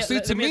 But let Well, me- see,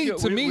 let to me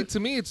ask me, you, to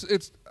me,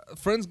 it's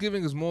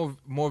Friendsgiving is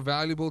more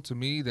valuable to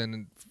me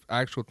than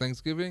actual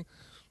Thanksgiving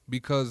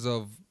because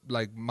of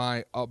like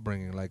my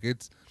upbringing. Like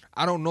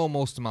I don't know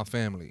most of my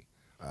family,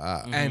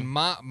 and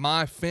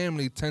my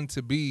family tend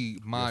to be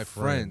my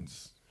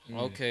friends.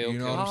 Okay, You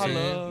know okay. what I'm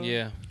saying?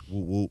 Yeah.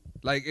 Whoop, whoop.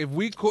 Like if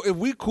we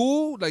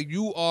cool, like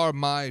you are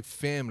my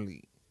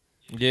family.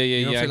 Yeah,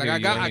 You know what I'm saying?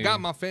 Like hear I you. got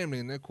my family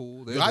and they're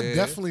cool. They're I there.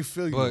 definitely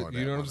feel you But on you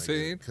that, know what I'm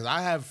saying? Because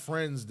I have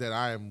friends that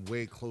I am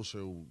way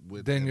closer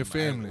with Than than your my-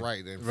 family.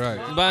 right? than- Right.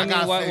 But I got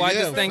mean, why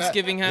yeah, does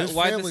Thanksgiving there's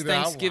why does family that I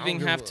don't Thanksgiving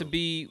give have a- to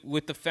be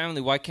with the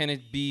family? Why can't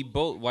it be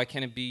both? Why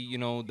can't it be,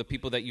 the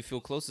people that you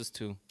feel closest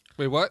to?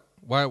 Wait, what?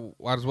 Why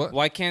does what?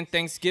 Why can't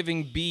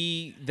Thanksgiving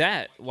be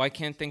that? Why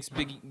can't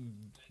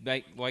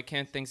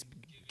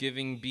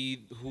Thanksgiving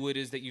be who it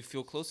is that you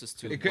feel closest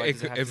to? It could- Why it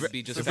does it could- have to it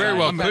be just very family?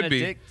 well It kinda could be,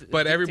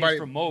 but dictates everybody-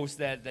 for most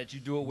that you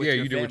do it with Yeah,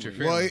 your you do it with family.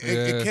 your family.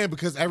 Well, it Yeah. can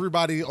because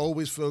everybody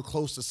always feel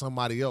close to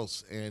somebody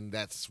else, and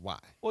that's why.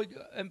 Well,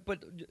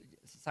 but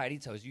society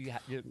tells you,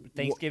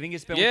 Thanksgiving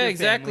is spent Yeah, with your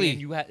exactly.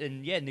 family,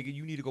 and nigga,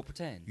 you need to go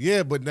pretend.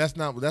 Yeah, but that's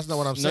not what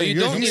I'm saying. you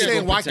You're, don't you're need to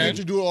saying go why pretend. can't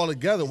you do it all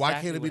together? Why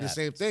Exactly can't it be what the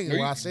same happens. thing? No,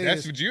 What I say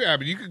that's is what you have,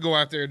 but you could go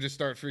out there and just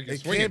start freaking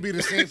it swinging. can't be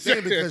the same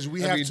thing because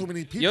we I have mean, too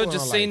many people. Yo, in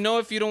just our say life. no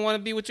if you don't want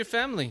to be with your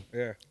family.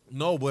 Yeah.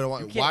 No, but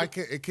why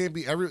can't it can't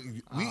be every?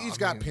 We each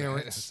got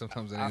parents.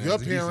 Sometimes Your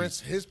it's easy. parents,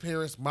 his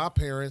parents, my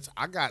parents.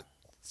 I got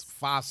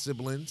 5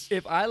 siblings.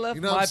 If I left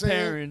You know what my I'm saying?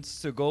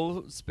 parents to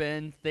go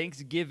spend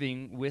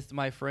Thanksgiving with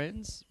my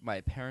friends,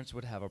 my parents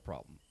would have a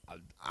problem.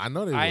 I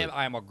know they I would.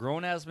 am a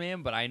grown ass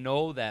man, but I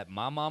know that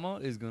my mama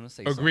is gonna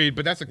say Agreed,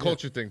 but that's a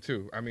culture thing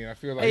too. I mean, I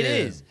feel like It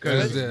is.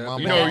 because Yeah. My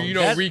you mom- know,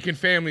 That's- Rican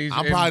families I'm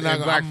and, probably not and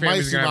gonna. black I might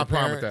families see gonna my have a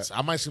problem with parents. that.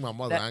 I might see my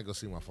mother. That- I ain't gonna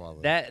see my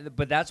father.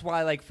 But that's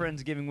why like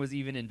Friendsgiving was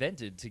even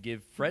invented to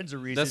give friends a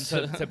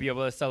reason to be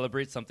able to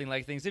celebrate something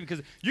like Thanksgiving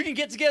because you can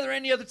get together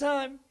any other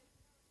time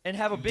and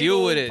have a big Deal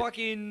old with it.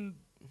 fucking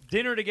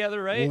dinner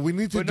together, right? Well, we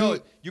need to but do no,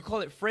 it- you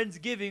call it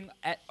Friendsgiving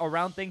at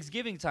around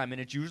Thanksgiving time,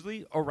 and it's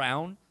usually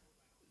around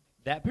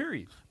that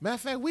period. Matter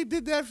of fact, we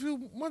did that a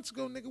few months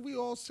ago, nigga. We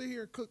all sit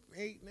here, cook,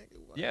 ate, nigga.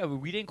 Yeah, but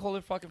we didn't call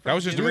it fucking. That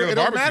was just Friendsgiving. real It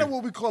don't barbecue. matter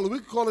what we call it. We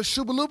can call it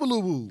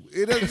shubaloobaloo.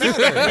 It doesn't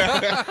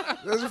matter.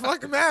 It doesn't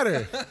fucking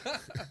matter.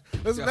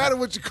 Doesn't matter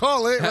what you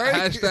call it, right?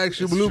 Hashtag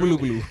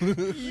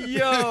shabaloobaloo.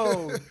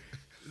 Yo,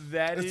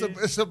 that is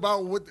It's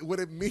about what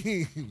it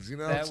means. You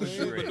know what I'm that was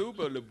saying? great.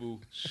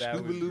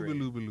 That was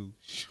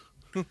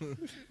great.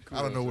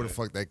 I don't know where the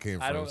fuck that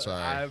came I from. don't.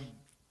 Sorry.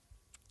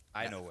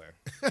 I know where.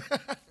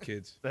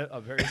 Kids. A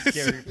very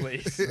scary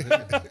place.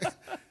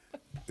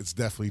 It's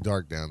definitely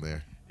dark down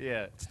there.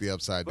 Yeah. It's the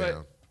upside But-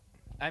 down.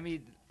 I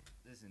mean,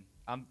 listen.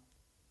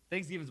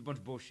 Thanksgiving's a bunch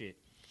of bullshit.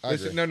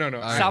 Listen, no.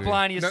 Stop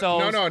lying to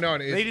yourselves. No.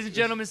 Ladies and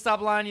gentlemen,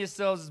 stop lying to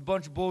yourselves. It's a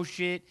bunch of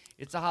bullshit.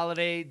 It's a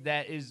holiday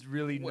that is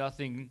really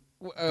nothing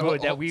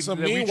good that we so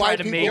that we me, try white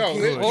to people make kill-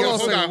 good. Hold on a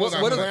hold second. on, What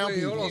hold is on.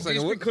 wait, hold on a Just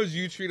second. What- because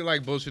you treat it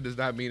like bullshit does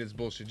not mean it's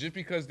bullshit. Just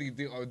because the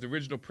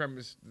original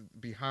premise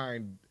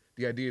behind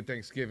the idea of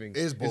Thanksgiving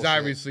Is bullshit.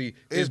 obviously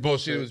Is bullshit.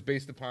 bullshit. It was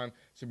based upon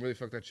some really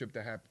fucked up shit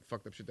that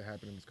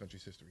happened in this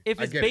country's history. If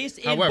I it's get it. based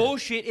in However,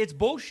 bullshit, it's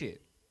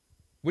bullshit.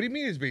 What do you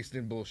mean it's based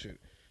in bullshit?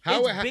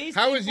 It's based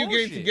how in is you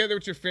getting bullshit. together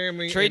with your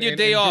family? Trade and- your and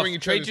day off. enjoying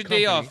each Trade other's your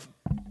day company? off.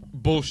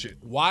 Bullshit.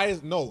 Why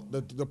is no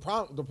the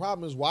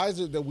problem is why is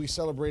it that we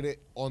celebrate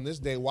it on this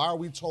day? Why are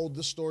we told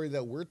the story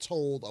that we're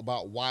told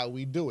about why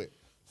we do it?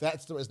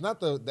 It's not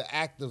the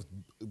act of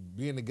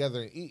being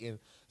together and eating.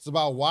 It's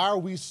about why are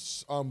we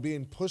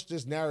being pushed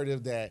this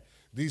narrative that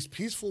these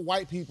peaceful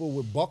white people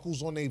with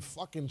buckles on their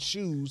fucking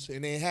shoes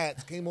and their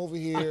hats came over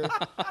here,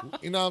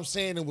 you know what I'm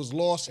saying, and was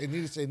lost and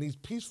needed to. And these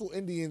peaceful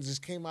Indians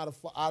just came out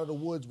of the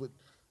woods with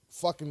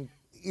fucking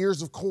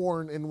ears of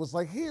corn and was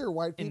like, here,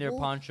 white people. In their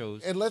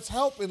ponchos. And let's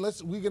help and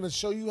we're going to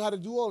show you how to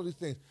do all of these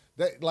things.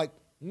 That like,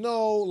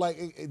 no,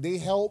 like they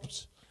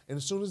helped. And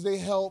as soon as they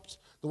helped,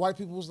 the white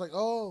people was like,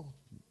 oh,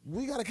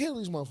 we got to kill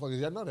these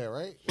motherfuckers. Y'all know that,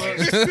 right?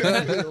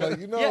 like,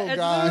 you know, Yeah, and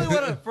guys.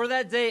 literally for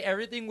that day,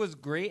 everything was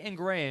great and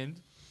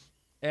grand,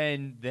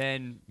 and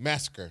then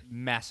Massacre.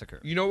 massacre.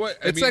 You know what?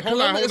 It's like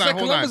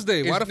Columbus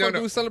Day. Why the fuck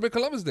do we celebrate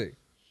Columbus Day?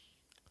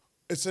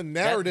 It's a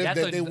narrative that's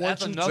that they want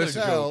that's you another to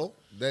tell.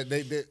 That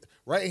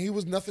right? And he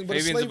was nothing but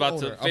Fabian's a slave about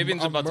to- owner,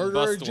 Fabian's a about to murderer,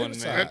 bust one, man.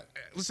 genocide.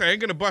 Listen, I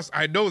ain't gonna bust.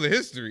 I know the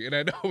history, and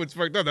I know it's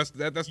fucked up. That's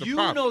the You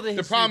problem. know the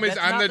history. The problem is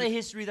that's I'm not not. the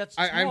history that's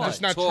I'm taught.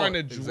 just not Taught, trying to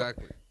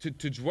exactly.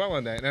 to dwell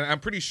on that. And I'm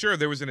pretty sure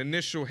there was an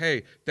initial,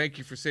 hey, thank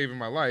you for saving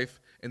my life,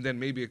 and then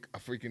maybe a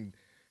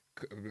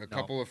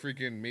couple of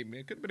freaking, maybe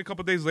it could have been a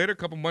couple days later, a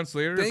couple months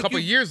later, Thank a couple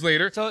you. years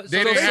later. So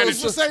they thank had you it-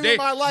 for saving they-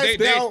 my life.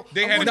 They, Now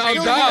they I'm had gonna it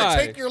kill taken you and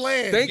die. take your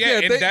land. Thank Yeah, you.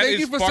 and that Thank is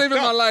you for fucked saving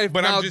up. my life.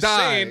 But now I'm just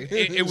die. saying,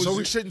 it was So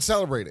we shouldn't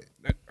celebrate it.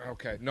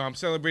 okay. No, I'm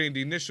celebrating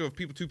the initial of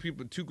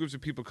two groups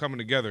of people coming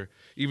together,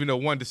 even though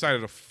one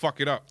decided to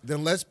fuck it up.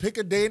 Then let's pick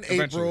a day in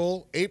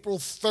Eventually. April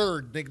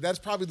 3rd, nigga. That's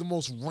probably the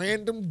most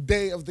random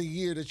day of the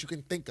year that you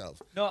can think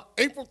of. No,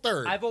 April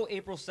 3rd. I vote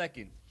April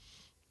 2nd.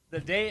 The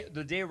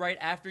day right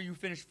after you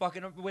finish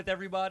fucking up with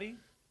everybody.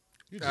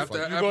 You just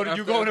fuck-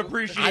 You go and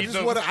appreciate I them.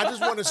 just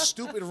want a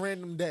stupid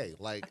random day,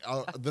 like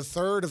the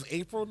 3rd of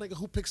April, nigga.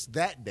 Who picks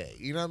that day?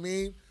 You know what I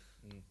mean?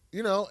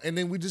 You know, and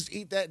then we just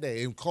eat that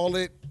day and call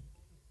it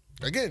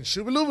again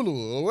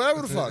Shubaloobaloo or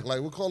whatever the fuck.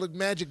 Like we'll call it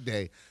Magic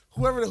Day.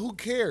 Who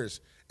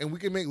cares? And we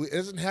can make. It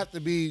doesn't have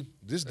to be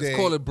this day. Let's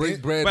call it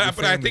break bread. But with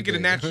I family think day.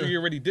 it naturally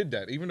already did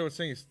that. Even though it's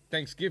saying it's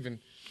Thanksgiving,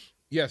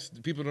 yes,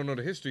 people don't know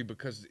the history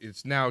because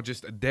it's now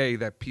just a day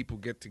that people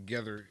get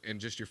together and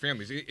just your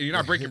families. You're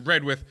not breaking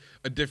bread with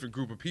a different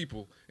group of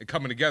people and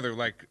coming together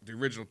like the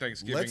original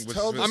Thanksgiving Let's was.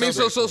 tell was the I mean,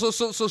 so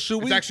celebrated. should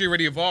It's we? actually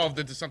already evolved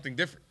into something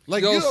different.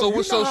 Like Yo, you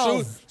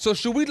know, so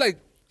should we like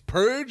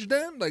purge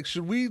them? Like,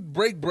 should we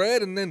break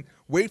bread and then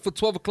wait for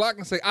 12 o'clock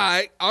and say, "All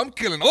right, I'm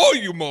killing all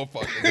you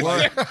motherfuckers"?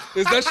 Like,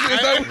 is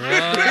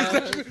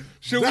that shit?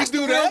 Should we That's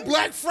do the real that?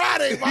 Black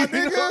Friday, my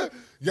nigga.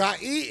 Y'all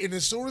eat, and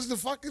as soon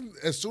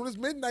as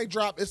midnight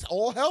drop, it's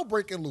all hell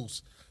breaking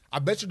loose. I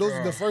bet you those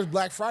are the first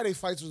Black Friday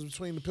fights was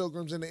between the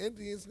Pilgrims and the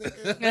Indians,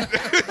 nigga.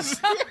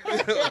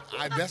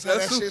 That's how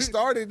that shit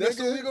started, That's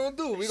nigga. what we gonna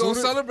do. We Soon gonna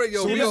as- celebrate,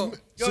 yo. soon We as- gonna,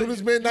 Soon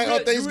as midnight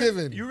on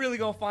Thanksgiving. You really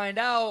gonna find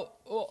out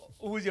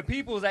who's your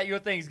peoples at your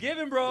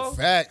Thanksgiving, bro.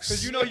 Facts.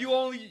 Because you know you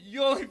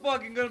only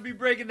fucking gonna be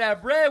breaking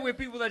that bread with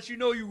people that you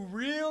know you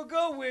real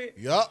good with.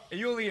 Yup. And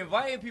you only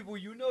inviting people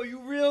you know you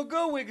real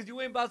good with because you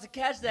ain't about to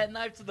catch that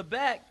knife to the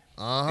back.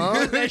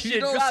 Uh-huh. That shit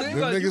You know what I'm drops. saying?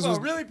 You Them gonna niggas was-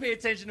 really pay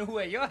attention to who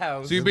at your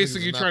house. So you're Them niggas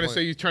basically is not trying to say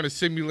playing. you're trying to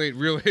simulate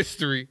real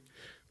history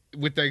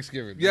with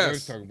Thanksgiving. That's what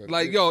yes. I'm talking about.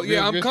 Like, yo,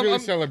 yeah, I'm Let's coming.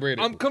 really celebrate it.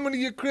 I'm coming to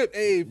your crib.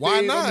 Hey, Why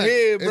babe, not? I'm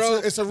here, bro.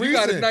 It's a You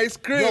got a reason. nice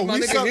crib, Yo, my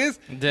we nigga. cel- His,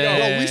 Yo, we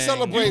Dang.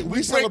 celebrate. We We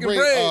breaking celebrate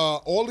bread.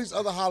 all these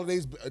other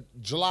holidays,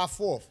 July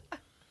 4th,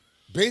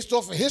 based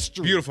off of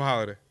history. Beautiful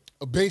holiday.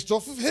 Based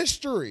off of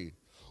history.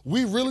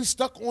 We really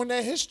stuck on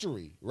that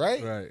history,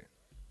 right? right.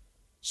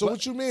 So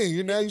what you mean?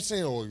 You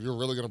saying, oh, you're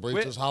really gonna break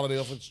Wait. this holiday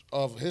off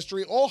of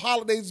history? All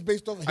holidays is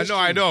based off of history.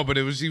 I know, but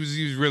he was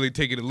really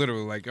taking it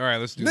literal. Like, all right,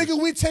 let's do Nigga, this.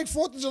 we take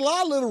 4th of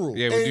July literal.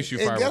 Yeah, we do And- shoot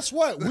and fireworks. guess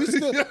what? We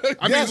still.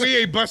 I yes, mean, we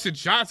ain't busting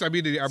shots. I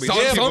mean, Some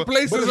people-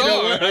 places but if you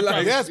know are. what?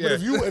 Like, yes, but yeah.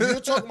 if you're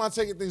talking about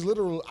taking things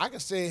literal, I can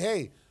say,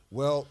 hey,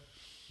 well,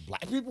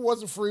 black people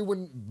wasn't free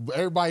when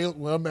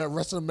the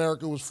rest of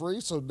America was free,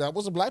 so that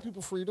wasn't black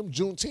people freedom.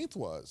 Juneteenth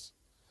was,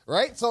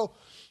 right? So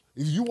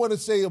if you want to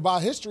say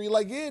about history,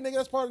 like, yeah, nigga,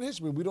 that's part of the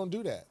history. We don't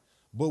do that.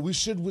 But we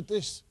should with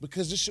this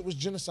because this shit was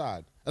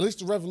genocide. At least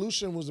the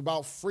revolution was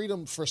about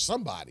freedom for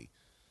somebody.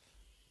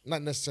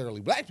 Not necessarily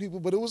black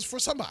people, but it was for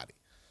somebody.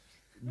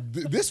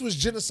 This was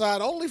genocide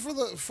only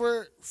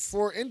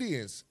for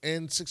Indians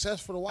and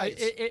success for the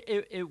whites.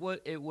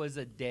 It was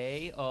a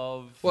day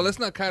of. well, let's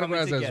not coming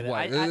categorize as together.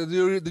 white.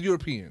 The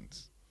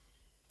Europeans.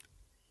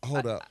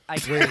 Hold up. I-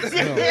 Wait,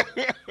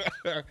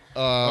 no.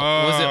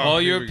 Was it all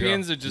here we go.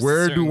 Europeans or just a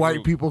Where do certain white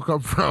group? people come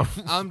from?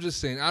 I'm just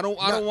saying. I don't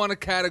want to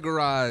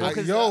categorize. I-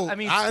 'Cause, Yo, I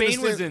mean, I Spain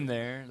was understand- in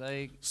there.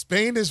 Like,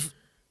 Spain is.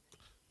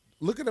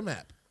 Look at the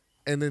map,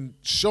 and then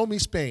show me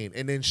Spain,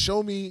 and then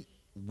show me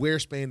where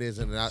Spain is,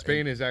 and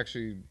Spain is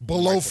actually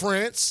below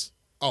France.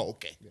 Oh,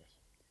 okay.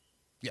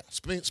 Yeah,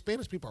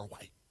 Spanish people are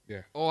white.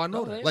 Yeah. oh, I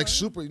know Okay. that. Like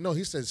super. No,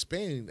 he said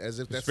Spain as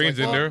if that's Spain's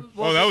like, in there.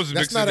 well, Oh, that was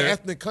That's mixed not in an there.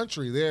 ethnic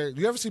country. There.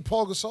 You ever see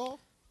Paul Gasol?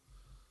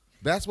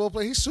 Basketball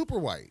player. He's super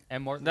white.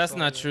 and Martin That's Gasol,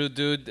 not yeah. true,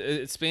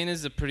 dude. Spain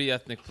is a pretty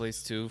ethnic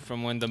place too,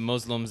 from when the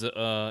Muslims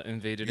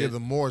invaded Yeah, it. the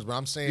Moors. But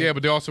I'm saying. Yeah,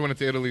 but they also went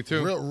into Italy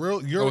too.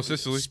 real Europe.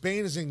 Sicily.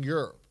 Spain is in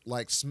Europe.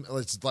 Like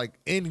it's like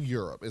in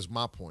Europe is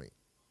my point.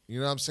 You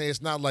know what I'm saying?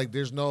 It's not like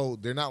they're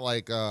not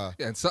like Yeah,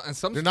 and some they're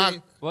Spain, not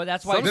Well,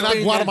 that's why they're not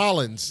Spain-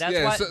 Guatemalans. That's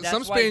Yeah, why, so- that's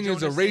some why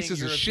Spaniards Jonah's are saying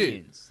racist as shit.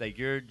 Europeans. Like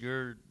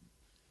you're,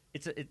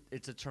 it's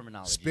a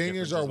terminology.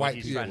 Spaniards difference are is white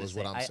he's people, trying to is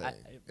what say. I'm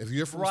saying. If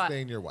you're from Right.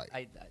 Spain, you're white.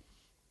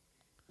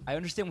 I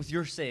understand what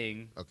you're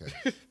saying.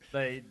 Okay.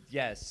 But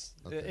yes,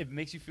 Okay. it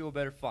makes you feel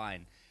better.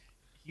 Fine.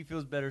 He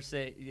feels better.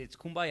 Say it's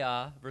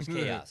kumbaya versus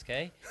chaos.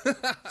 Okay.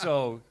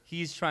 So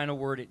he's trying to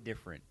word it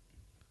different.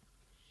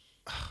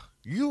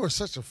 You are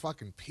such a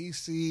fucking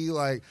PC.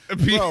 Like,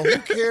 bro, who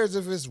cares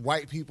if it's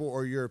white people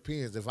or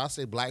Europeans? If I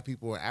say black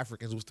people or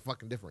Africans, what's the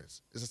fucking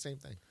difference? It's the same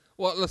thing.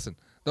 Well, listen.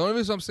 The only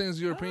reason I'm saying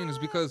is European is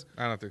because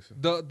I don't think so.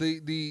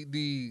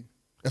 the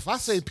If I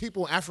say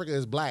people in Africa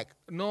is black,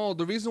 no,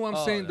 the reason why I'm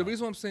Oh, saying no. the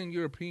reason why I'm saying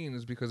European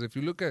is because if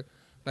you look at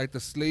like the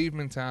slave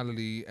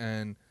mentality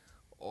and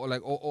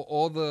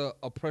all the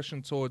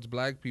oppression towards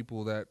black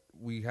people that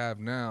we have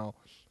now,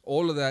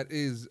 all of that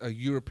is a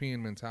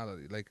European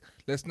mentality. Like,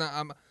 let's not.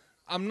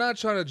 I'm not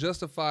trying to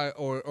justify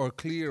or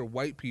clear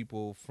white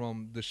people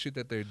from the shit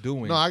that they're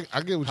doing. No, I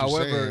get what you're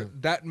saying. However,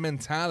 that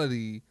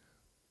mentality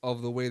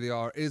of the way they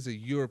are is a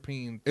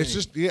European thing. It's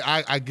just,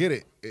 I get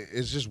it.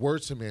 It's just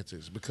word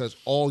semantics because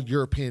all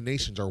European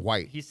nations are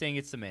white. He's saying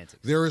it's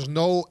semantics. There is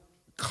no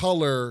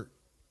colored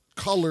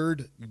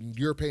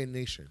European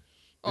nation.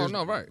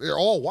 No, right. They're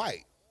all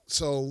white.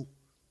 So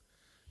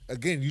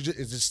again, it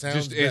just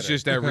sounds better. It's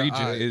just that region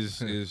I-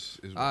 is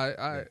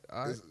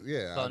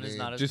Yeah, Sun is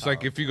not as just like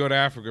powerful. if you go to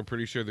Africa, I'm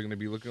pretty sure they're going to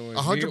be looking like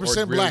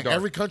 100% black.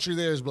 Every country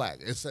there is black,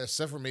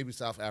 except for maybe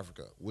South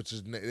Africa, which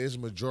is it is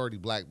majority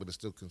black, but it's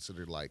still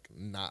considered like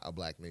not a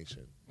black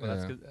nation. Well,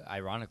 that's Yeah. 'cause,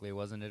 ironically,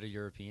 wasn't it a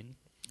European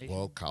nation?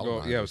 Well,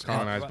 colonized. yeah, it was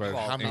colonized by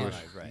Well, How many?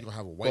 colonized, right. You gonna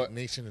have a white But-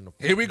 nation in the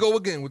Here we go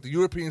again with the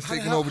Europeans How the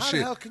taking hell- over how the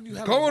shit. hell can you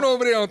have Come a- on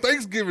over there on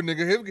Thanksgiving,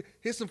 nigga.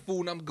 Here's some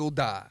food and I'm gonna go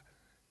die.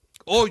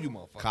 All you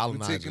motherfuckers. We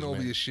Colonizers, taking over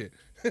man. your shit.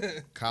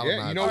 colonized.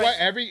 Yeah, you know what?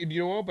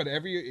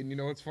 And you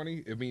know what's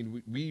funny? I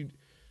mean,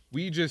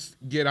 we just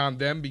get on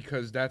them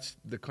because that's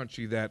the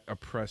country that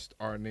oppressed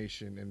our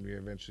nation, and we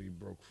eventually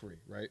broke free,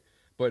 right?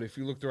 But if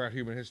you look throughout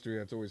human history,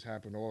 that's always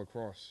happened all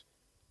across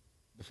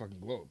the fucking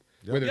globe.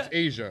 Yep. Whether it's Yeah,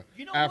 Asia,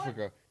 you know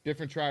Africa,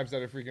 different tribes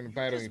that are freaking You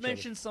battling just each other.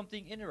 mentioned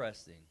something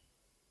interesting.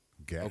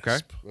 Gasp. Okay,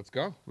 let's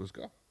go.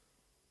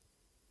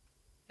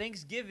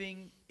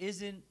 Thanksgiving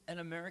isn't an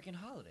American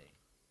holiday.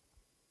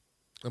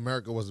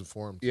 America wasn't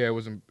formed. Yeah, it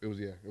was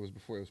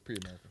before. It was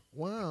pre-America.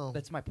 Wow.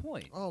 That's my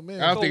point. Oh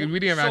man. I don't think we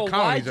didn't have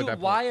colonies at that point.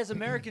 Why, as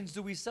Americans,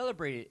 do we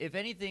celebrate it? If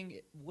anything,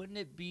 wouldn't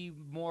it be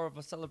more of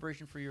a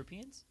celebration for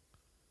Europeans?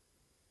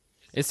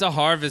 It's a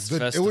harvest It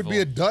festival. would be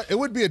a Dutch. It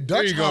would be a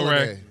There Dutch you go,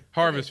 holiday. Ray.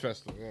 Harvest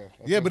Festival. Yeah.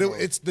 that's Yeah, what but it was.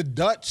 it's the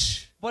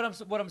Dutch. What I'm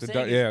The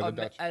saying Du- yeah, is, the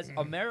Dutch. as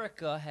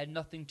America had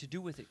nothing to do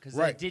with it because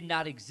Right. it did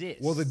not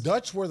exist. Well, the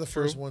Dutch were the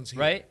first ones here.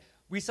 right?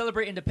 We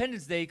celebrate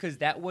Independence Day because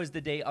that was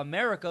the day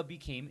America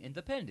became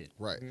independent.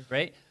 Right.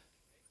 Right.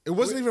 It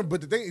wasn't even.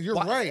 But the thing, you're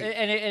Why- right.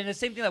 And the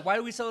same thing. Like, why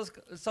do we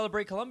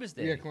celebrate Columbus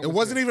Day? Yeah, It Columbus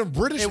wasn't Day. even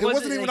British. It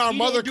wasn't even like, our he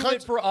mother didn't do country.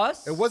 it for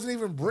us. It wasn't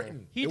even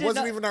Britain. He It did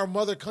wasn't not- even our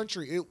mother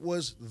country. It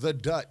was the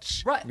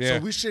Dutch. Right. Yeah.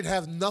 So we should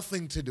have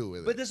nothing to do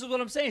with it. But this is what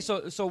I'm saying. So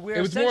we're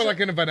It was more essentially- like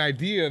of an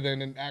idea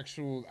than an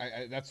actual.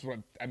 That's what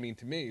I mean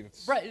to me.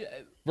 That's, right.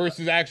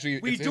 Versus actually,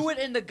 We it's do it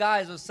in the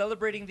guise of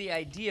celebrating the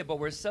idea, but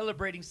we're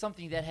celebrating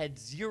something that had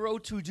zero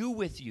to do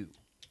with you.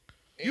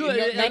 Not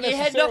It had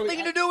necessarily.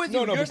 nothing to do with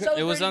No, you. no, You're because-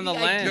 celebrating It was on the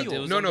land. ideal. It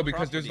was No, on no, the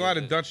because there's a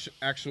property lot of Dutch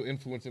actual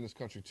influence in this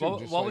country too. What,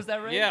 just what like- was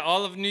that, Ray? Yeah,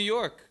 all of New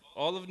York.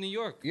 All of New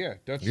York. Yeah,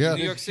 Dutch. Yeah. There's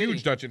New York City.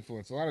 huge Dutch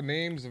influence. A lot of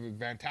names of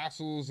Van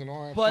Tassels and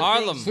all that. But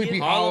Harlem. Thanksgiving- Sleepy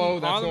Hollow,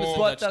 that's Harlem is all. a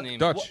But Dutch name.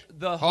 Dutch.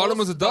 The Harlem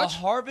was a Dutch? The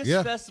harvest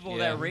Yeah. festival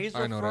Yeah. that Ray's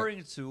I know that.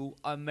 referring to,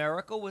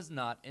 America was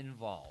not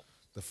involved.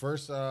 the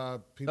first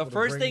people. The to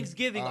first bring,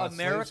 Thanksgiving, slaves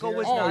America here-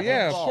 was Oh not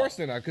yeah, involved. of course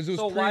they're not. Because it was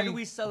So pre. why do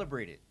we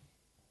celebrate it?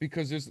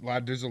 Because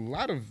there's a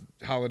lot of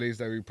holidays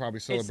that we probably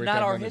celebrate. It's not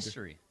that our none of the-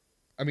 history.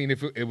 I mean,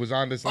 if it was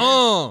on this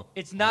land.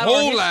 It's not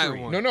whole our lot history.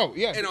 one. No,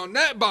 yeah. And on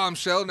that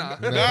bombshell, nah.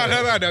 No.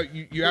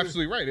 You're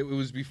absolutely right. It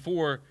was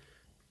before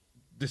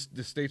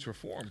the states were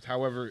formed.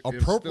 However, it was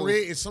still-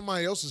 Appropriating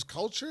somebody else's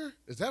culture?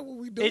 Is that what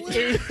we doing?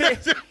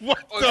 What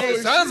Oh, the-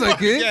 it sounds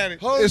like it.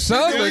 Oh, It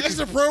sounds shit, like it's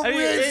it. appropriate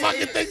I mean,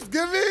 fucking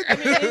Thanksgiving.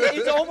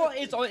 it's almost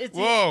it's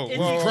Whoa, it's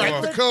whoa,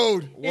 Crack the equivalent-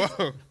 code,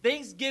 Whoa.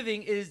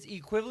 Thanksgiving is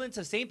equivalent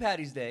to St.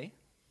 Patty's Day,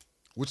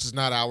 which is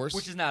not ours.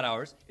 which is not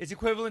ours. It's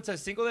equivalent to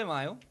Cinco de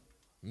Mayo,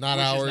 not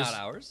which ours. is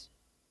not ours.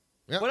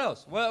 Yeah. What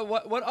else?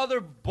 What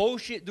other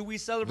bullshit do we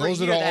celebrate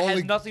Those are here the that only.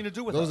 has nothing to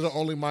do with those us? are the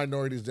only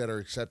minorities that are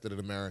accepted in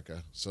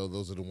America. So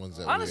those are the ones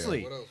that.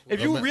 Honestly, What else?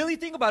 if you Amer- really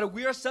think about it,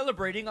 we are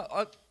celebrating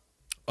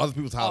other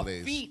people's a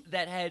holidays. feat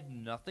that had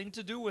nothing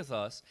to do with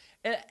us,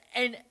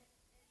 and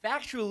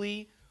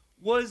factually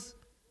was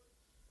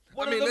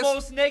one I mean, of the let's-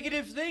 most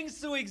negative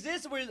things to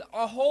exist, where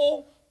a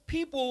whole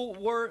people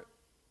were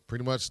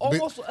Pretty much.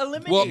 almost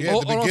eliminated. Well, Yeah,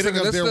 Hold the on a beginning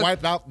second, of their let's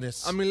wiped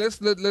outness. I mean,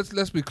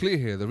 let's be clear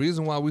here. The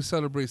reason why we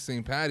celebrate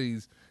St.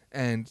 Patty's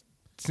and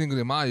Cinco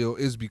de Mayo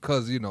is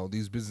because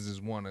these businesses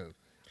want to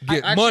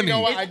get Actually, money. you know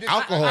what? I did-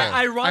 Alcohol.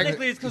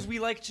 Ironically, it's because we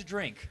like to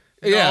drink.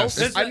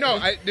 Yes. I know.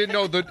 I didn't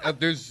know that.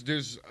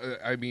 There's.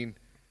 I mean,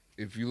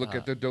 if you look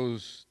at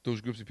those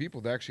groups of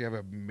people, they actually have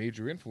a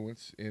major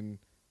influence in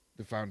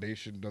the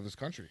foundation of this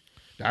country.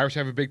 The Irish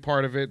have a big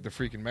part of it. The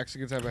freaking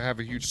Mexicans have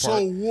a huge part.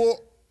 so what?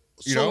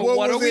 You So know? what,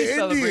 What was are we the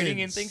celebrating in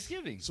Indians?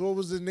 Thanksgiving? So what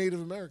was the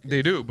Native Americans?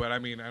 They do, but I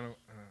mean, I don't.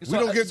 We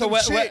don't get them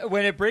shit.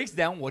 when it breaks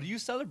down, what are you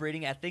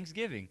celebrating at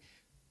Thanksgiving?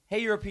 Hey,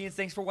 Europeans,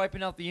 thanks for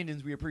wiping out the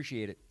Indians. We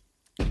appreciate it.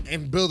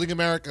 And building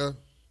America,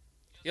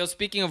 Yo,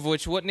 speaking of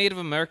which, what Native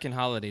American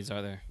holidays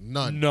are there?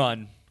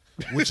 None.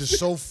 which is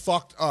so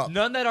fucked up.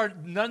 None that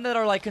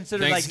are like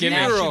considered like Thanksgiving.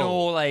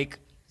 national like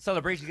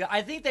celebrations.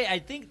 I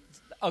think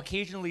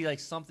occasionally like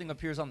something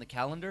appears on the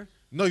calendar.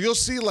 No, you'll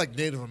see like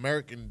Native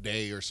American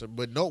Day or something,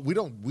 but no, we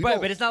don't. Right,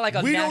 but it's not like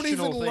a we don't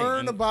national even thing.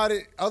 learn about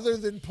it other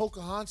than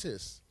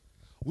Pocahontas,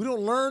 We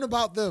don't learn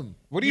about them.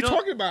 What are you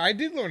talking about? I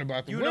did learn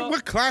about them.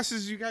 What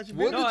classes you guys?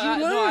 What did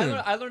you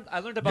learn? I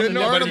learned about You the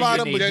learned American about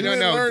them, Indian but you Nation.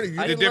 didn't learn. You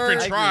the didn't different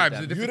learn. tribes, I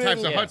the agree different with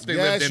types that. of huts they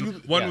Yes, lived in.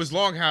 you- One yes. was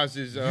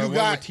longhouses. You One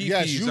got with teepees.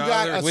 yes, you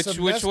got a Which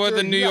semester, were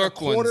the New you got York a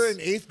quarter ones?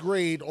 in 8th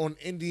grade on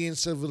Indian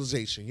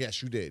civilization.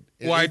 Yes, you did.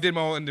 Well, I did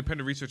my own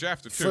independent research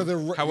after too. For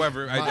the-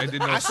 However, I did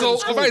know. I So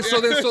said- right,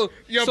 so then so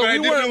Yeah, so but I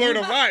we didn't learn weren't.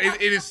 a lot.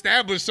 It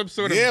established some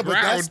sort of Yeah, but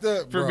ground that's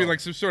the- for bro. being like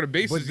some sort of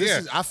basis. But this Yeah.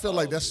 is, I feel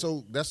like that's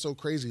so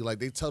crazy. Like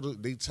they tell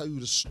you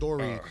the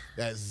story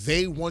that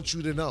they want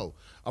you to know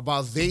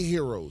about their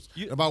heroes,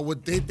 about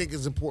what they think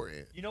is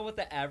important. You know what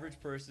the average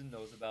person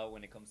knows about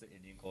when it comes to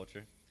Indian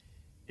culture?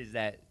 Is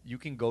that you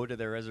can go to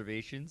their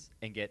reservations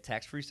and get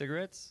tax-free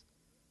cigarettes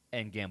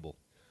and gamble.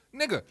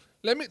 Nigga,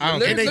 let me I don't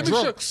let think me, they let me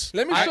show, drunks.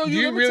 let me Do show you.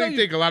 you let me tell really you.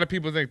 think a lot of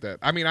people think that?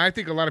 I mean, I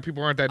think a lot of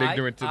people aren't that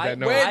ignorant to that.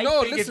 No, Wait, I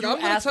no, think listen, if you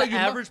I'm gonna ask tell the you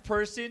my- average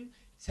person,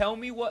 tell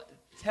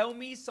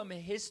me some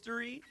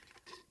history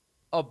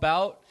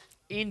about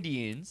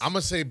Indians, I'm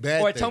gonna say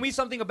bad. or tell me things.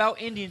 something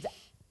about Indians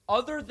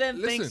other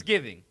than Listen.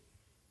 Thanksgiving.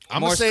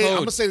 I'm Morse gonna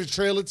code. say the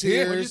Trail of What'd you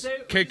Tears. say?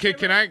 What'd you say,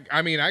 Can Ray? I?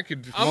 I mean, I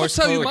could. I'm gonna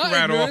tell you my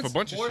rattle off a ignorance.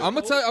 bunch of shit. I'm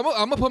gonna tell you.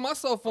 I'm gonna put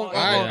myself on. All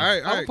right, all right,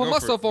 I'm gonna put go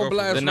myself for it, on go for it.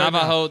 blast. The right now.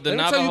 Navajo, Let me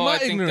tell you I my think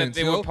that ignorance,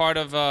 they yo. were part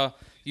of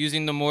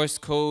using the Morse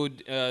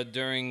code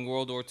during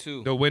World War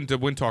II. The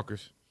wind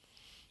talkers.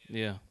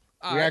 Yeah.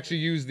 All We right. actually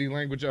used the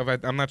language of.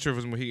 I'm not sure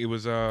if it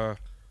was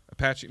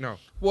Apache. No.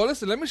 Well,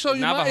 listen. Let me show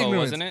you my Navajo,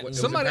 ignorance. wasn't it? Was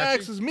it Somebody Apache?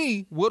 asks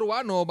me, "What do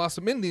I know about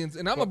some Indians?"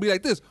 And I'm gonna be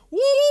like this. Woo!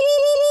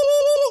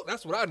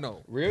 That's what I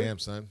know. Really? Damn,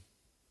 son.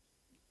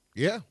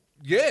 Yeah,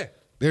 Yeah.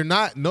 they're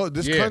not. No,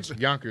 this Yeah. country.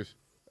 Yonkers.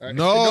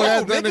 No, it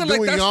has nothing to nigga, do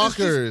with that's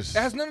Yonkers. It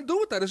has nothing to do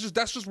with that.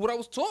 That's just what I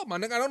was taught, my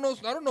nigga.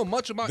 I don't know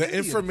much about The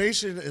Indians.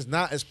 information is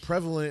not as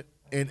prevalent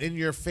and in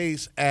your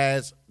face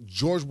as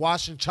George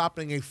Washington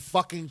chopping a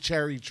fucking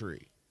cherry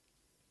tree.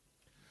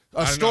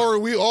 A don't story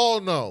we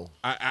all know.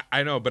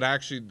 I know, but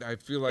actually, I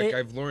feel like It-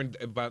 I've learned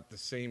about the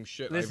same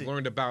shit. Listen. I've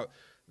learned about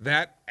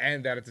that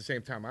and that at the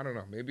same time. I don't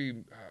know.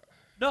 Maybe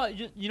No,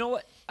 you know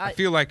what? I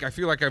feel like I've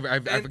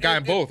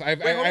gotten both. I've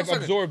wait, hold on a I've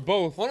second. absorbed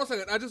both. Hold on a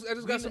second. I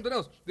just got something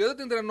else. The other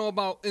thing that I know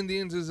about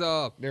Indians is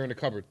They're in the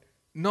cupboard.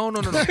 no.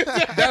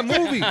 That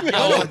movie.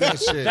 I love that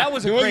shit. That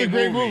was a It was great a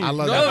great movie. movie. I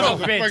love That that was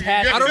movie. a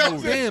fantastic I don't know.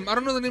 movie. Damn, I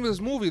don't know the name of this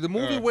movie. The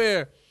movie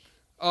where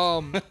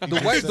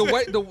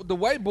the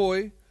white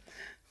boy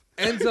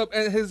ends up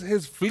and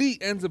his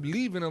fleet ends up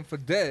leaving him for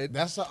dead.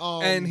 That's a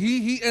and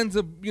he ends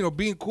up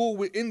being cool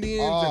with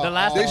Indians. and The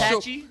Last they show-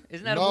 Apache?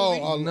 Isn't that a no,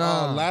 movie?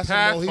 Nah. Last of the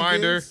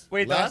Pathfinder. Mohicans.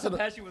 Wait, The Last of the-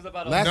 Apache was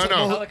about a Last of the-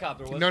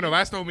 helicopter, wasn't No, it?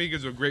 Last No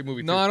Mohicans is a great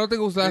movie. No, too. I don't think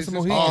it was Last It's of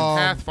just Mohicans. called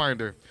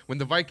Pathfinder. When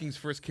the Vikings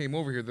first came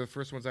over here, the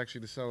first ones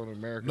actually to sell in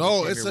America.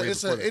 No, They it's came here way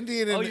it's before an that.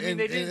 Indian Oh, and, you mean and,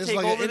 they and didn't it's take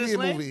like over an this Indian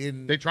land? movie.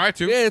 And They tried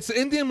to. Yeah, it's an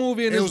Indian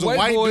movie, and It this was a white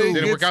white boy dude.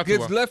 Didn't work out too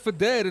gets well. left for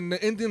dead, and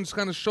the Indians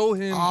kind of show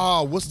him.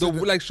 what's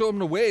Show him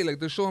the way, like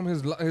they show him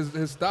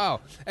his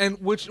style,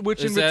 and which in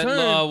Is that,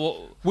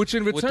 return, with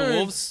the return,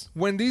 wolves?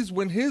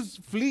 when his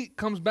fleet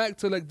comes back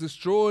to like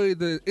destroy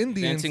the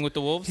Indians, Dancing with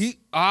the Wolves?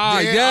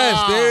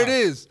 Yes, there it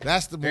is.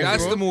 That's the movie.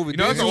 That's the movie. You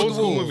know, that's an Dancing old with the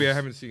school Wolves. movie I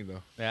haven't seen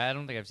though. Yeah, I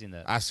don't think I've seen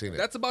that. I seen it.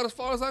 That's about as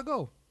far as I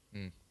go.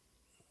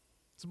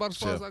 It's about as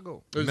far Chill. as I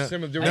go. There was Ne- a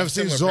similar, there never was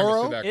a seen similar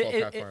premise Zorro? to that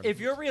called Pathfinder. If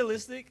you're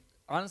realistic,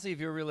 honestly, if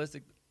you're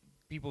realistic,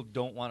 people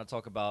don't want to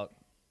talk about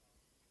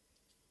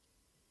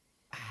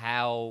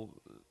how,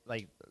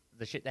 like,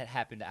 the shit that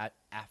happened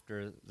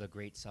after the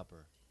Great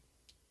Supper.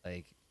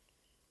 Like,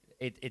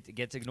 it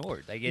gets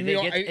ignored. Like, You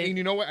know, and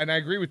you know what? And I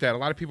agree with that. A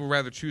lot of people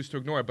rather choose to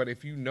ignore it. But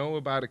if you know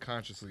about it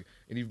consciously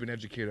and you've been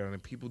educated on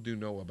it, people do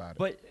know about it.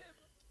 But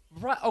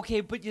right,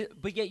 okay, but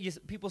yet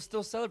people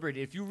still celebrate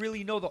it. If you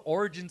really know the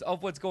origins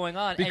of what's going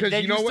on, Because and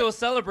then you know still what?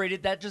 celebrate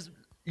it, that just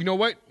you know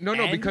what? No,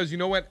 And- because you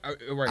know what? Right,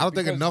 I don't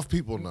think because- enough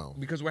people know.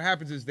 Because what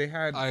happens is they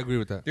had I agree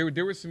with that.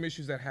 there were some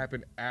issues that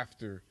happened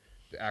after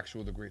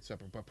the Great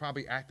Supper, but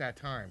probably at that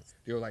time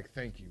they were like,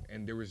 "Thank you,"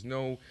 and there was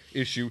no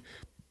issue.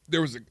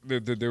 There was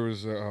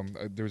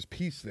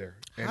peace there,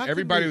 and How can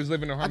everybody they- was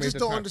living in harmony. I just at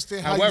the don't time.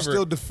 understand how you're However,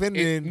 still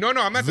defending no,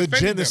 I'm not the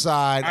defending them.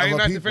 genocide I of am a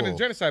not people. defending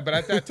genocide, but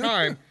at that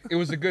time it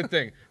was a good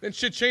thing. Then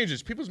shit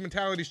changes. People's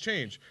mentalities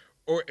change,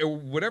 or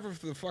whatever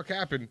the fuck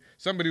happened.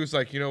 Somebody was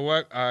like, you know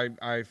what,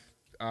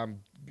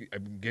 I'm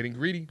getting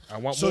greedy. I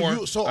want So more.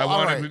 you- so, I all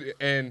want right. it,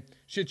 and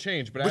shit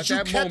changed. But But at you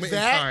that kept moment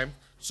that. in time.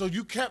 So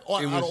you kept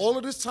out was- of all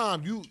of this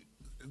time.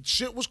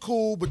 Shit was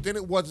cool, but then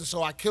it wasn't.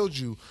 So I killed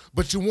you.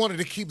 But you wanted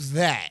to keep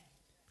that.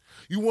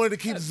 You wanted to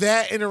keep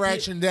that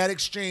interaction, that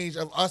exchange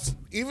of us.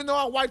 Even though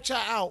I wiped you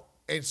out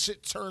and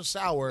shit turned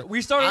sour.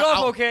 We started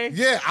off okay.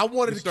 Yeah, I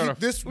wanted to started keep off-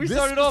 this. We this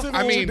started off- specific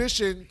I mean-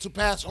 tradition to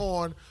pass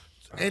on.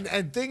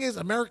 And thing is,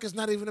 America's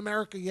not even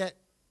America yet.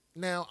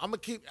 Now I'm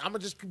gonna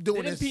just keep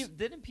doing this.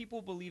 didn't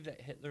people believe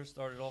that Hitler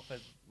started off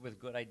with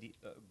good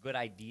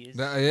ideas?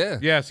 Yeah.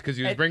 Yes, because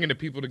he was And- bringing the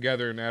people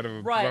together and out of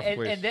a Right, rough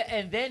place.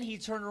 and then he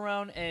turned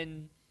around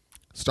and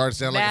Started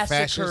sounding like a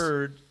fascist.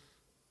 massacred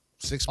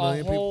 6 a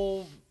million people.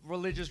 whole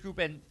religious group,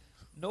 and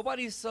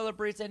nobody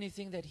celebrates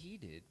anything that he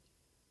did.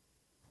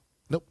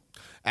 Nope.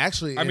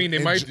 Actually, I mean, they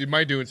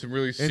might do in some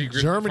really in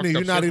secret. Germany, fucked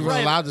you're up not shit. even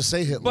Right. allowed to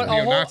say Hitler. But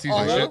Yeah, Nazis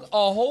and shit.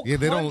 a whole Yeah,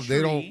 they country,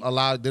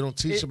 don't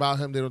teach about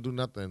him. They don't do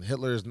nothing.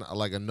 Hitler is not,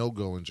 like a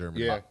no-go in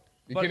Germany. Yeah,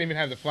 you But- can't even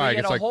have the flag.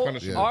 yet It's a like whole-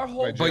 punishment. our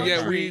whole by But jail yeah,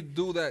 time. we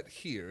do that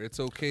here. It's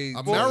okay.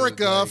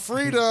 America, Like,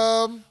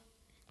 freedom.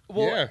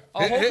 Well, Yeah.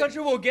 a whole Hey,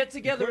 country will get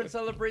together and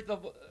celebrate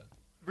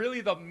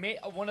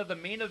one of the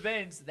main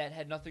events that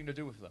had nothing to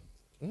do with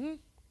them.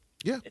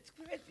 Yeah. It's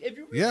if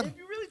you Yeah.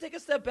 really take a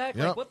step back,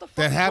 Yep. like what the fuck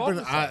that is wrong happened?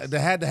 with us? That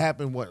had to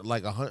happen. What,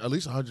 like at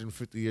least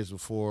 150 years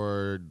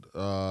before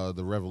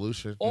the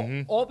revolution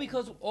all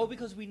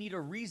because we need a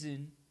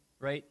reason,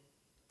 right,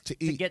 to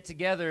to eat. get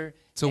together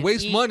To and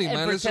waste eat money, and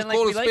man. Let's just pretend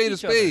call like a we spade a like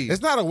each other. spade.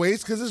 It's not a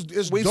waste because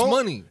it's Waste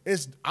money.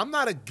 I'm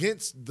not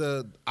against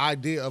the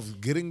idea of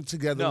getting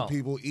together No. with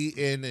people,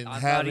 eating and I'm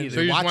not having. either. So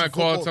and you just want watching to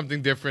call it football.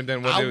 something different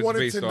than what I it was want it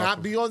based to off not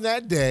of. be on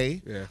that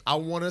day. Yeah. I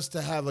want us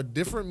to have a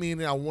different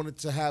meaning. I want it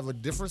to have a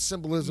different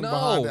symbolism No,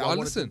 behind it. I want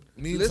listen. it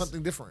to mean let's-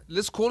 something different.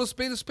 Let's call a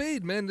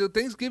spade, man. The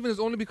Thanksgiving is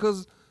only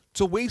because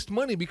to waste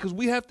money because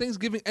we have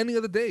Thanksgiving any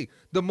other day.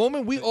 The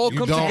moment we all You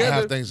come don't together,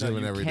 have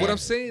Thanksgiving you every can't. day. what I'm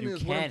saying You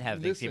is, can't have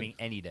listen. Thanksgiving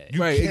any day.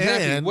 You Right, can.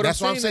 exactly. What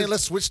That's I'm why I'm saying saying is-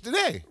 let's switch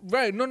today.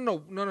 Right?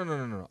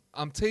 No.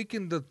 I'm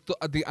taking the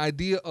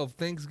idea of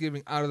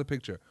Thanksgiving out of the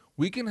picture.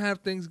 We can have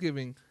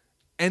Thanksgiving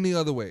any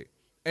other way,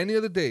 any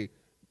other day.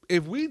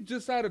 If we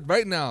decided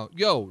right now,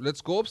 yo,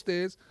 let's go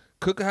upstairs,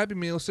 cook a Happy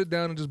Meal, sit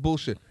down, and just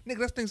bullshit, nigga,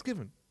 that's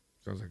Thanksgiving.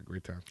 Sounds like a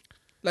great time.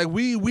 Like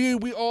we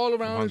all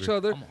around each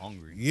hungry. other. I'm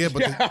hungry. Yeah,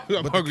 but Yeah,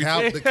 I'm hungry.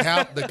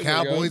 the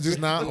Cowboys is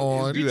not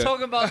on. You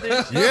talking about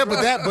this? Yeah,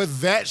 but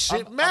that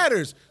shit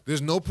matters.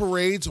 There's no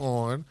parades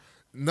on.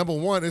 Number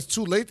one, it's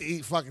too late to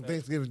eat fucking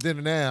Thanksgiving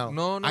dinner now.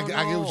 No, I get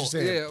what no. you're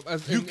saying. Yeah,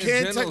 you in can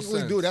general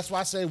technically do sense. it. That's why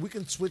I say we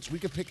can switch. We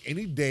can pick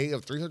any day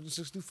of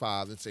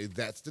 365 and say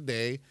that's the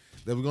day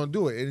that we're gonna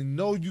do it. And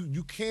no,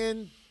 you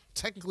can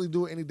technically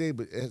do it any day,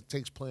 but it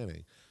takes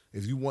planning.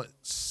 If you want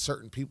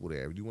certain people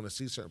there, if you want to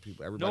see certain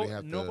people, everybody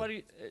have to.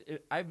 Nobody.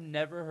 I've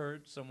never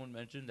heard someone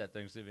mention that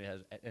Thanksgiving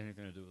has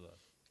anything to do with us,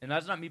 and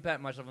that's not me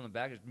patting myself on the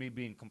back. It's me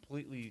being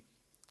completely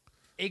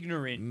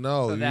ignorant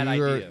No, to that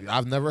idea.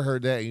 I've never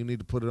heard that. You need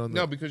to put it on the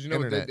No, because you know,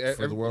 internet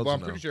for the world well, to I'm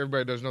know. pretty sure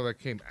everybody does know that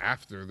came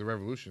after the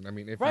revolution. I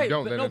mean, if Right, you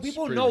don't, but then no, it's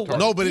people pretty know retarded. what-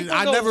 No, but People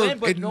I know never. when,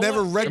 but It no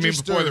never one-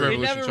 registered. before the It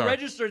revolution. never sorry.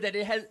 registered that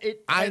it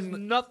has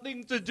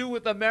nothing to do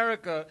with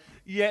America.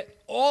 Yet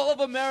all of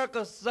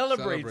America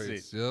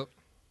celebrates it. Yep.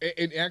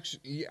 It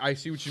actually, I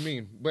see what you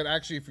mean. But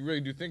actually, if you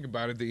really do think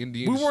about it, the We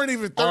Indians weren't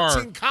even are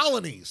 13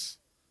 colonies.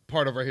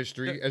 part of our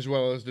history, as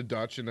well as the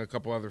Dutch and a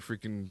couple other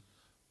freaking.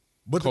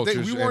 But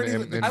Cultures we weren't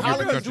and- even. and the I different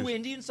wonder, colonies, do countries.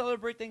 Indians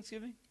celebrate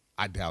Thanksgiving?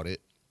 I doubt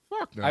it.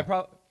 Fuck no. I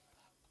probably.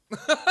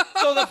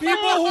 So the people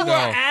who No.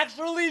 are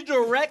actually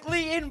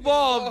directly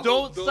involved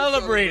don't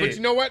celebrate But it.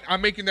 you know what?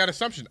 I'm making that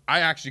assumption. I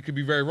actually could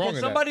be very wrong Can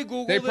in somebody that.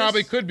 Google They this?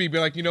 probably could be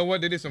like, you know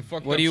what? They did some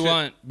fucked What up do you shit,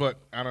 want? But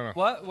I don't know.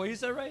 What? What you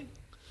said, right?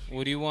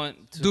 What do you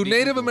want? To Do be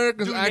Native Googled?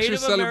 Americans Do actually Native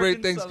celebrate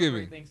Americans Thanksgiving?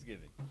 celebrate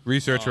Thanksgiving?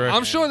 Research, right?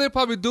 I'm sure they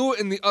probably do it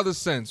in the other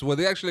sense, where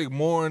they actually like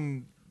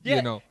mourn. Yeah,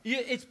 You know. yeah,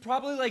 it's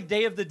probably like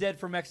Day of the Dead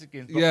for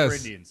Mexicans, but for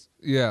Yes. Indians.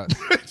 Yeah.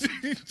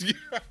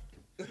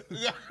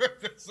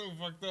 That's so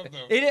fucked up,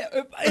 though.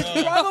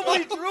 It's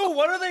probably true.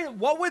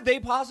 What would they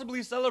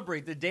possibly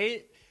celebrate? The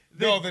day?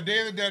 No, the Day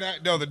of the Dead.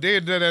 No, the Day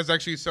of the Dead is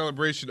actually a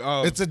celebration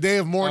of. It's a day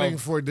of mourning Oh.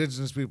 for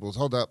indigenous peoples.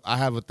 Hold up. I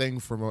have a thing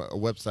from a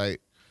website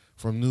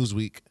from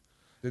Newsweek.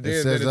 the Day It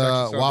of the Dead says, is actually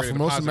while celebrated for in a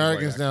most positive way,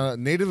 Americans actually. now,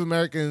 Native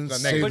Americans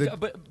It's not say negative.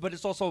 that. But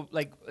it's also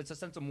like it's a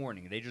sense of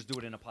mourning. They just do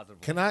it in a positive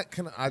way.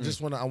 I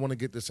just want to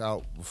get this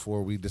out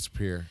before we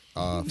disappear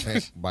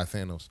by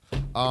Thanos.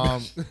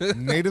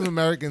 Native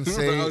Americans I was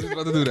say just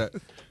about to do that.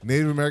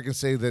 Native Americans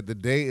say that the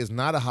day is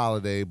not a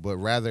holiday, but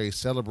rather a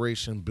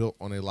celebration built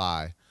on a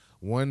lie.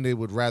 One they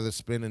would rather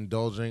spend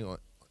indulging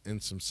in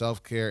some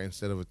self-care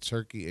instead of a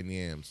turkey and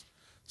yams.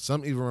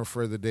 Some even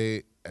refer to the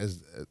day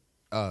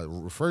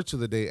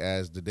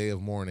as the day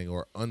of mourning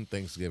or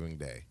unthanksgiving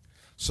day.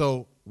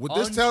 So what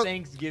this tells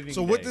Unthanksgiving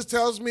what Day. this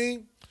tells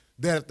me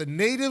that if the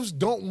natives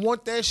don't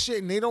want that shit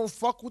and they don't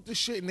fuck with the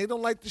shit and they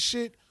don't like the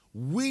shit,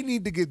 we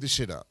need to give the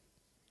shit up.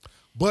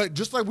 But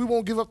just like we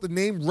won't give up the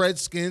name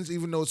Redskins,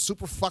 even though it's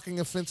super fucking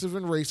offensive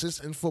and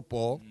racist in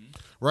football,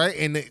 right?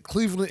 And the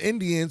Cleveland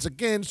Indians,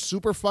 again,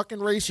 super fucking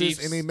racist,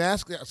 Chiefs. and a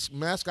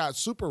mascot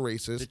super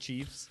racist. The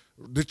Chiefs.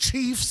 The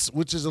Chiefs,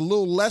 which is a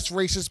little less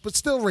racist, but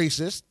still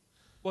racist.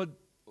 Well,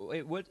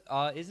 wait, what?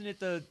 Isn't it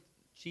the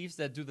Chiefs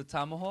that do the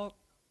tomahawk?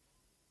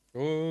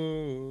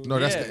 Oh, No,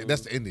 Yeah.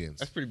 that's the Indians.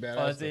 that's pretty badass.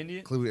 Oh, that's the though.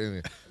 Indian. Cleveland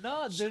Indians.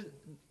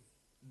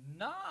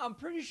 I'm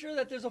pretty sure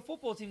that there's a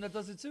football team that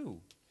does it too.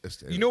 It's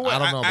the You know what?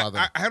 I don't know about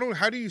that. I don't.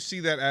 How do you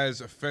see that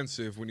as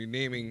offensive when you're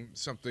naming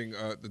something?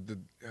 You're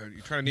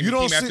trying to name You a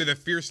don't team after see- the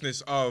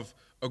fierceness of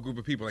a group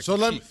of people, like So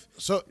the let me, chief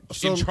so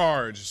in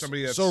charge,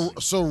 somebody that's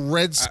so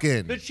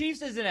Redskin. The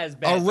Chiefs isn't as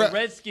bad. Re- the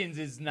Redskins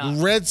is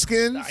not.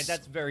 Redskins.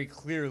 That's very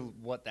clear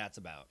what that's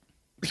about.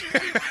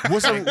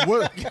 What's a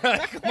what?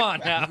 Come on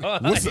now.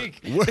 What's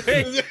Like, what?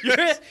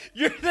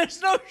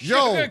 there's no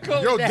Yo,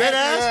 sugarcoat yo, that. dead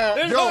ass.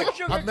 There's Yo, no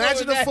sugarcoat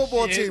imagine a that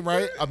football shit. team,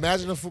 right?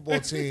 Imagine a football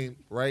team,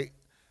 right?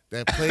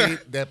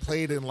 That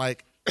played in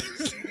like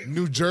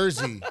New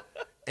Jersey,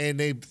 and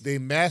they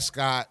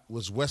mascot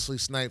was Wesley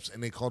Snipes,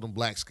 and they called them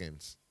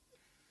Blackskins.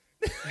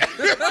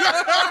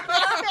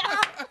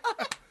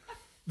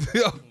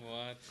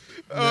 What?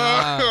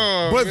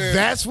 But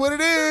that's what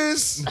it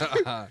is.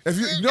 If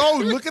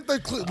you look at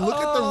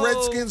the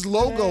Redskins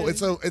logo. Man.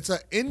 It's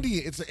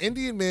an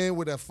Indian man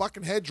with a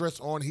fucking headdress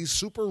on. He's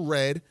super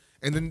red,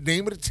 and the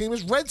name of the team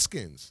is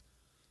Redskins.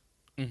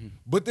 Mm-hmm.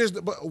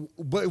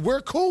 But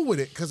we're cool with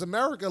it because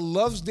America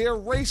loves their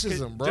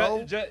racism,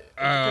 bro.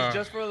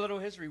 Just for a little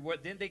history,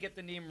 didn't they get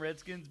the name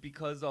Redskins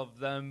because of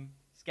them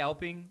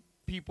scalping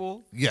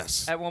people?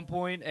 Yes. At one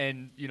point,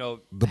 and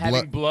The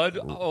having blood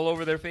all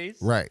over their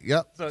face. Right.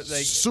 Yep. So, like-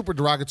 super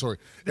derogatory.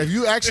 If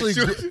you actually,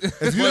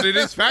 But it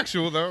is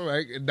factual though,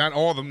 right? Not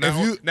all of them.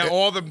 Not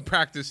all of them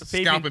practice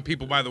Fabian- scalping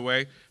people, by the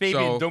way.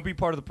 Fabian, So don't be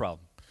part of the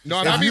problem. no,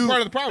 If not being you-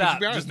 part of the problem. Stop. To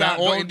be honest, Just not not-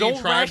 all don't Indian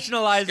tribes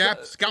rationalize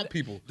scalp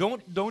people.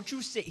 Don't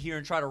you sit here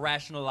and try to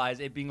rationalize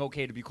it being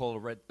okay to be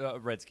called a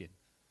redskin.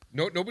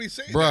 No, nobody's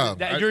saying Bruh.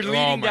 That I- you're oh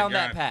leading my down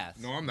God. that path.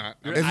 No, I'm not.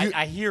 If you-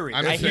 I hear it.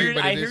 I'm I saying, hear.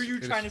 but I it hear is- you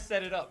it trying is- to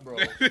set it up, bro.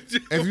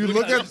 if you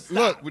look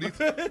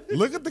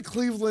at the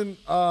Cleveland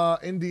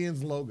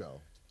Indians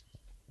logo,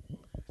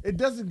 it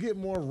doesn't get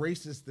more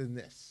racist than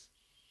this.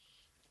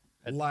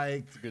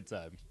 Like, It's a good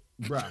time.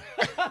 bruh,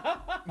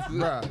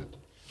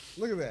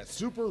 look at that,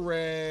 super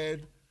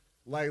red.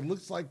 Like,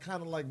 looks like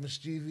kind of like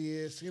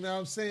mischievous. You know what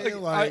I'm saying?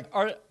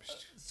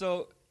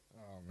 So,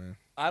 man.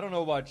 I don't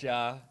know about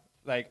y'all.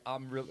 Like,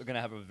 I'm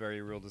gonna have a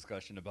very real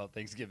discussion about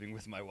Thanksgiving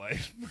with my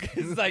wife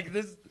because, like,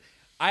 this.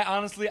 I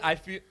honestly,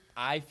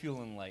 I feel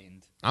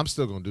enlightened. I'm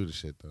still gonna do the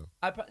shit though.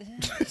 I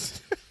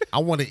I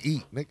want to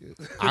eat, nigga.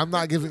 I'm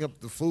not giving up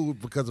the food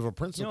because of a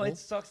principle. it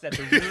sucks that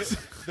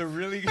the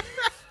really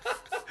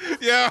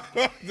Yeah.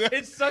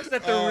 it sucks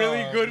that the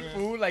really good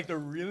food, like the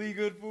really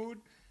good food,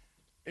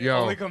 it Yo.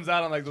 only comes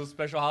out on like those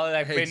special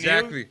holidays. Like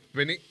Exactly.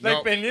 Benny,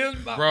 Like no,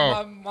 Pernil,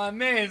 bro. my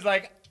man's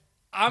like,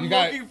 I'm You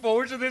got- looking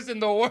forward to this in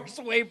the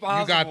worst way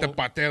possible. you got the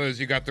patelas,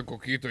 you got the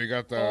coquito, you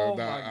got the, Oh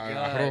the my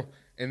God. arroz.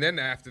 And then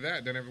after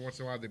that, then every once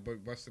in a while they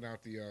busting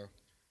out the.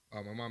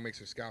 My mom makes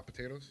her scalloped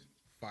potatoes.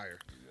 Fire.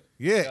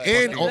 Yeah, but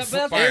and that's for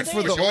the and thing.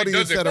 for the She only audience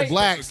does it that are for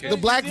black, special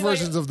the black occasions. Like-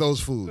 versions of those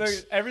foods.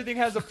 Look, everything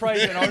has a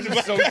price, and ours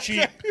is so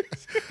cheap.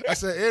 I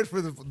said, and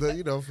for the for the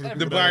people The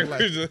that black are black.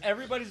 version.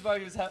 Everybody's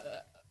value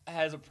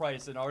has a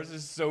price, and ours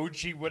is so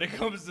cheap when it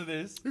comes to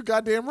this. You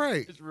goddamn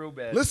right. It's real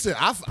bad. Listen,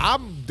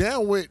 I'm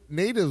down with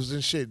natives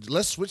and shit.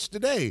 Let's switch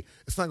today.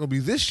 It's not gonna be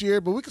this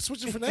year, but we can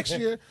switch it for next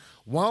year.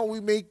 Why don't we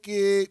make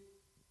it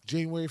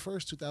January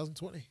 1st,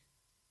 2020?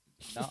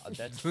 No,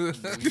 that's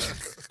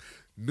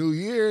New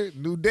year,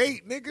 new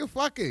date, nigga.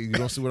 Fuck it. You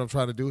don't see what I'm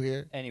trying to do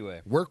here?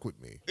 anyway. Work with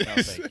me, No,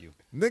 thank you,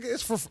 nigga.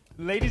 It's for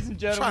ladies and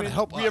Trying to gentlemen.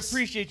 help We us.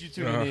 appreciate you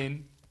tuning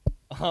in.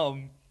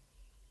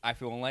 I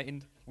feel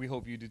enlightened. We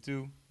hope you do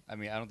too. I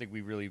mean, I don't think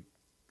we really.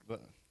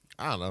 But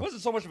I don't it know.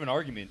 wasn't so much of an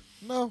argument.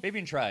 No,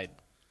 Fabian tried.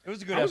 It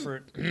was a good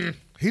effort.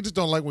 he just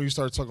don't like when you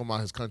start talking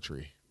about his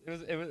country.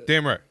 It was.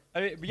 Damn right. I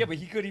mean, yeah, but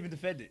he couldn't even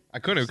defend it. I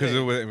couldn't because it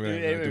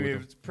It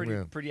was pretty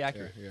Yeah. pretty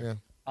accurate. Yeah,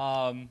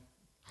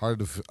 hard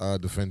to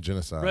defend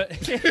genocide.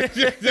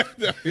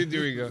 Here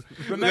we go.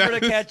 Remember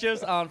to catch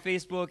us on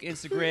Facebook,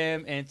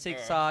 Instagram, and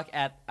TikTok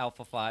at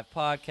Alpha 5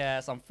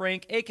 Podcast. I'm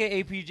Frank,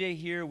 aka PJ,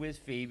 here with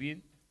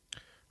Fabian,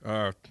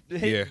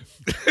 Yeah.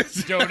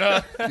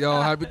 Jonah,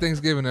 Yo, happy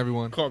Thanksgiving,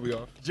 everyone. Caught me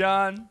off.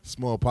 John,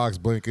 Smallpox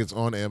blankets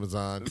on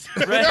Amazon.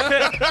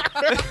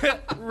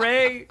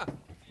 Ray.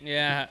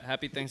 Yeah,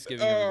 happy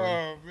Thanksgiving, everybody.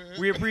 Oh man.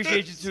 We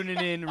appreciate you tuning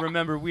in.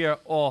 Remember, we are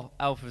all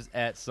alphas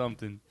at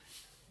something.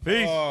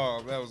 Peace.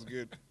 Oh, that was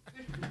good.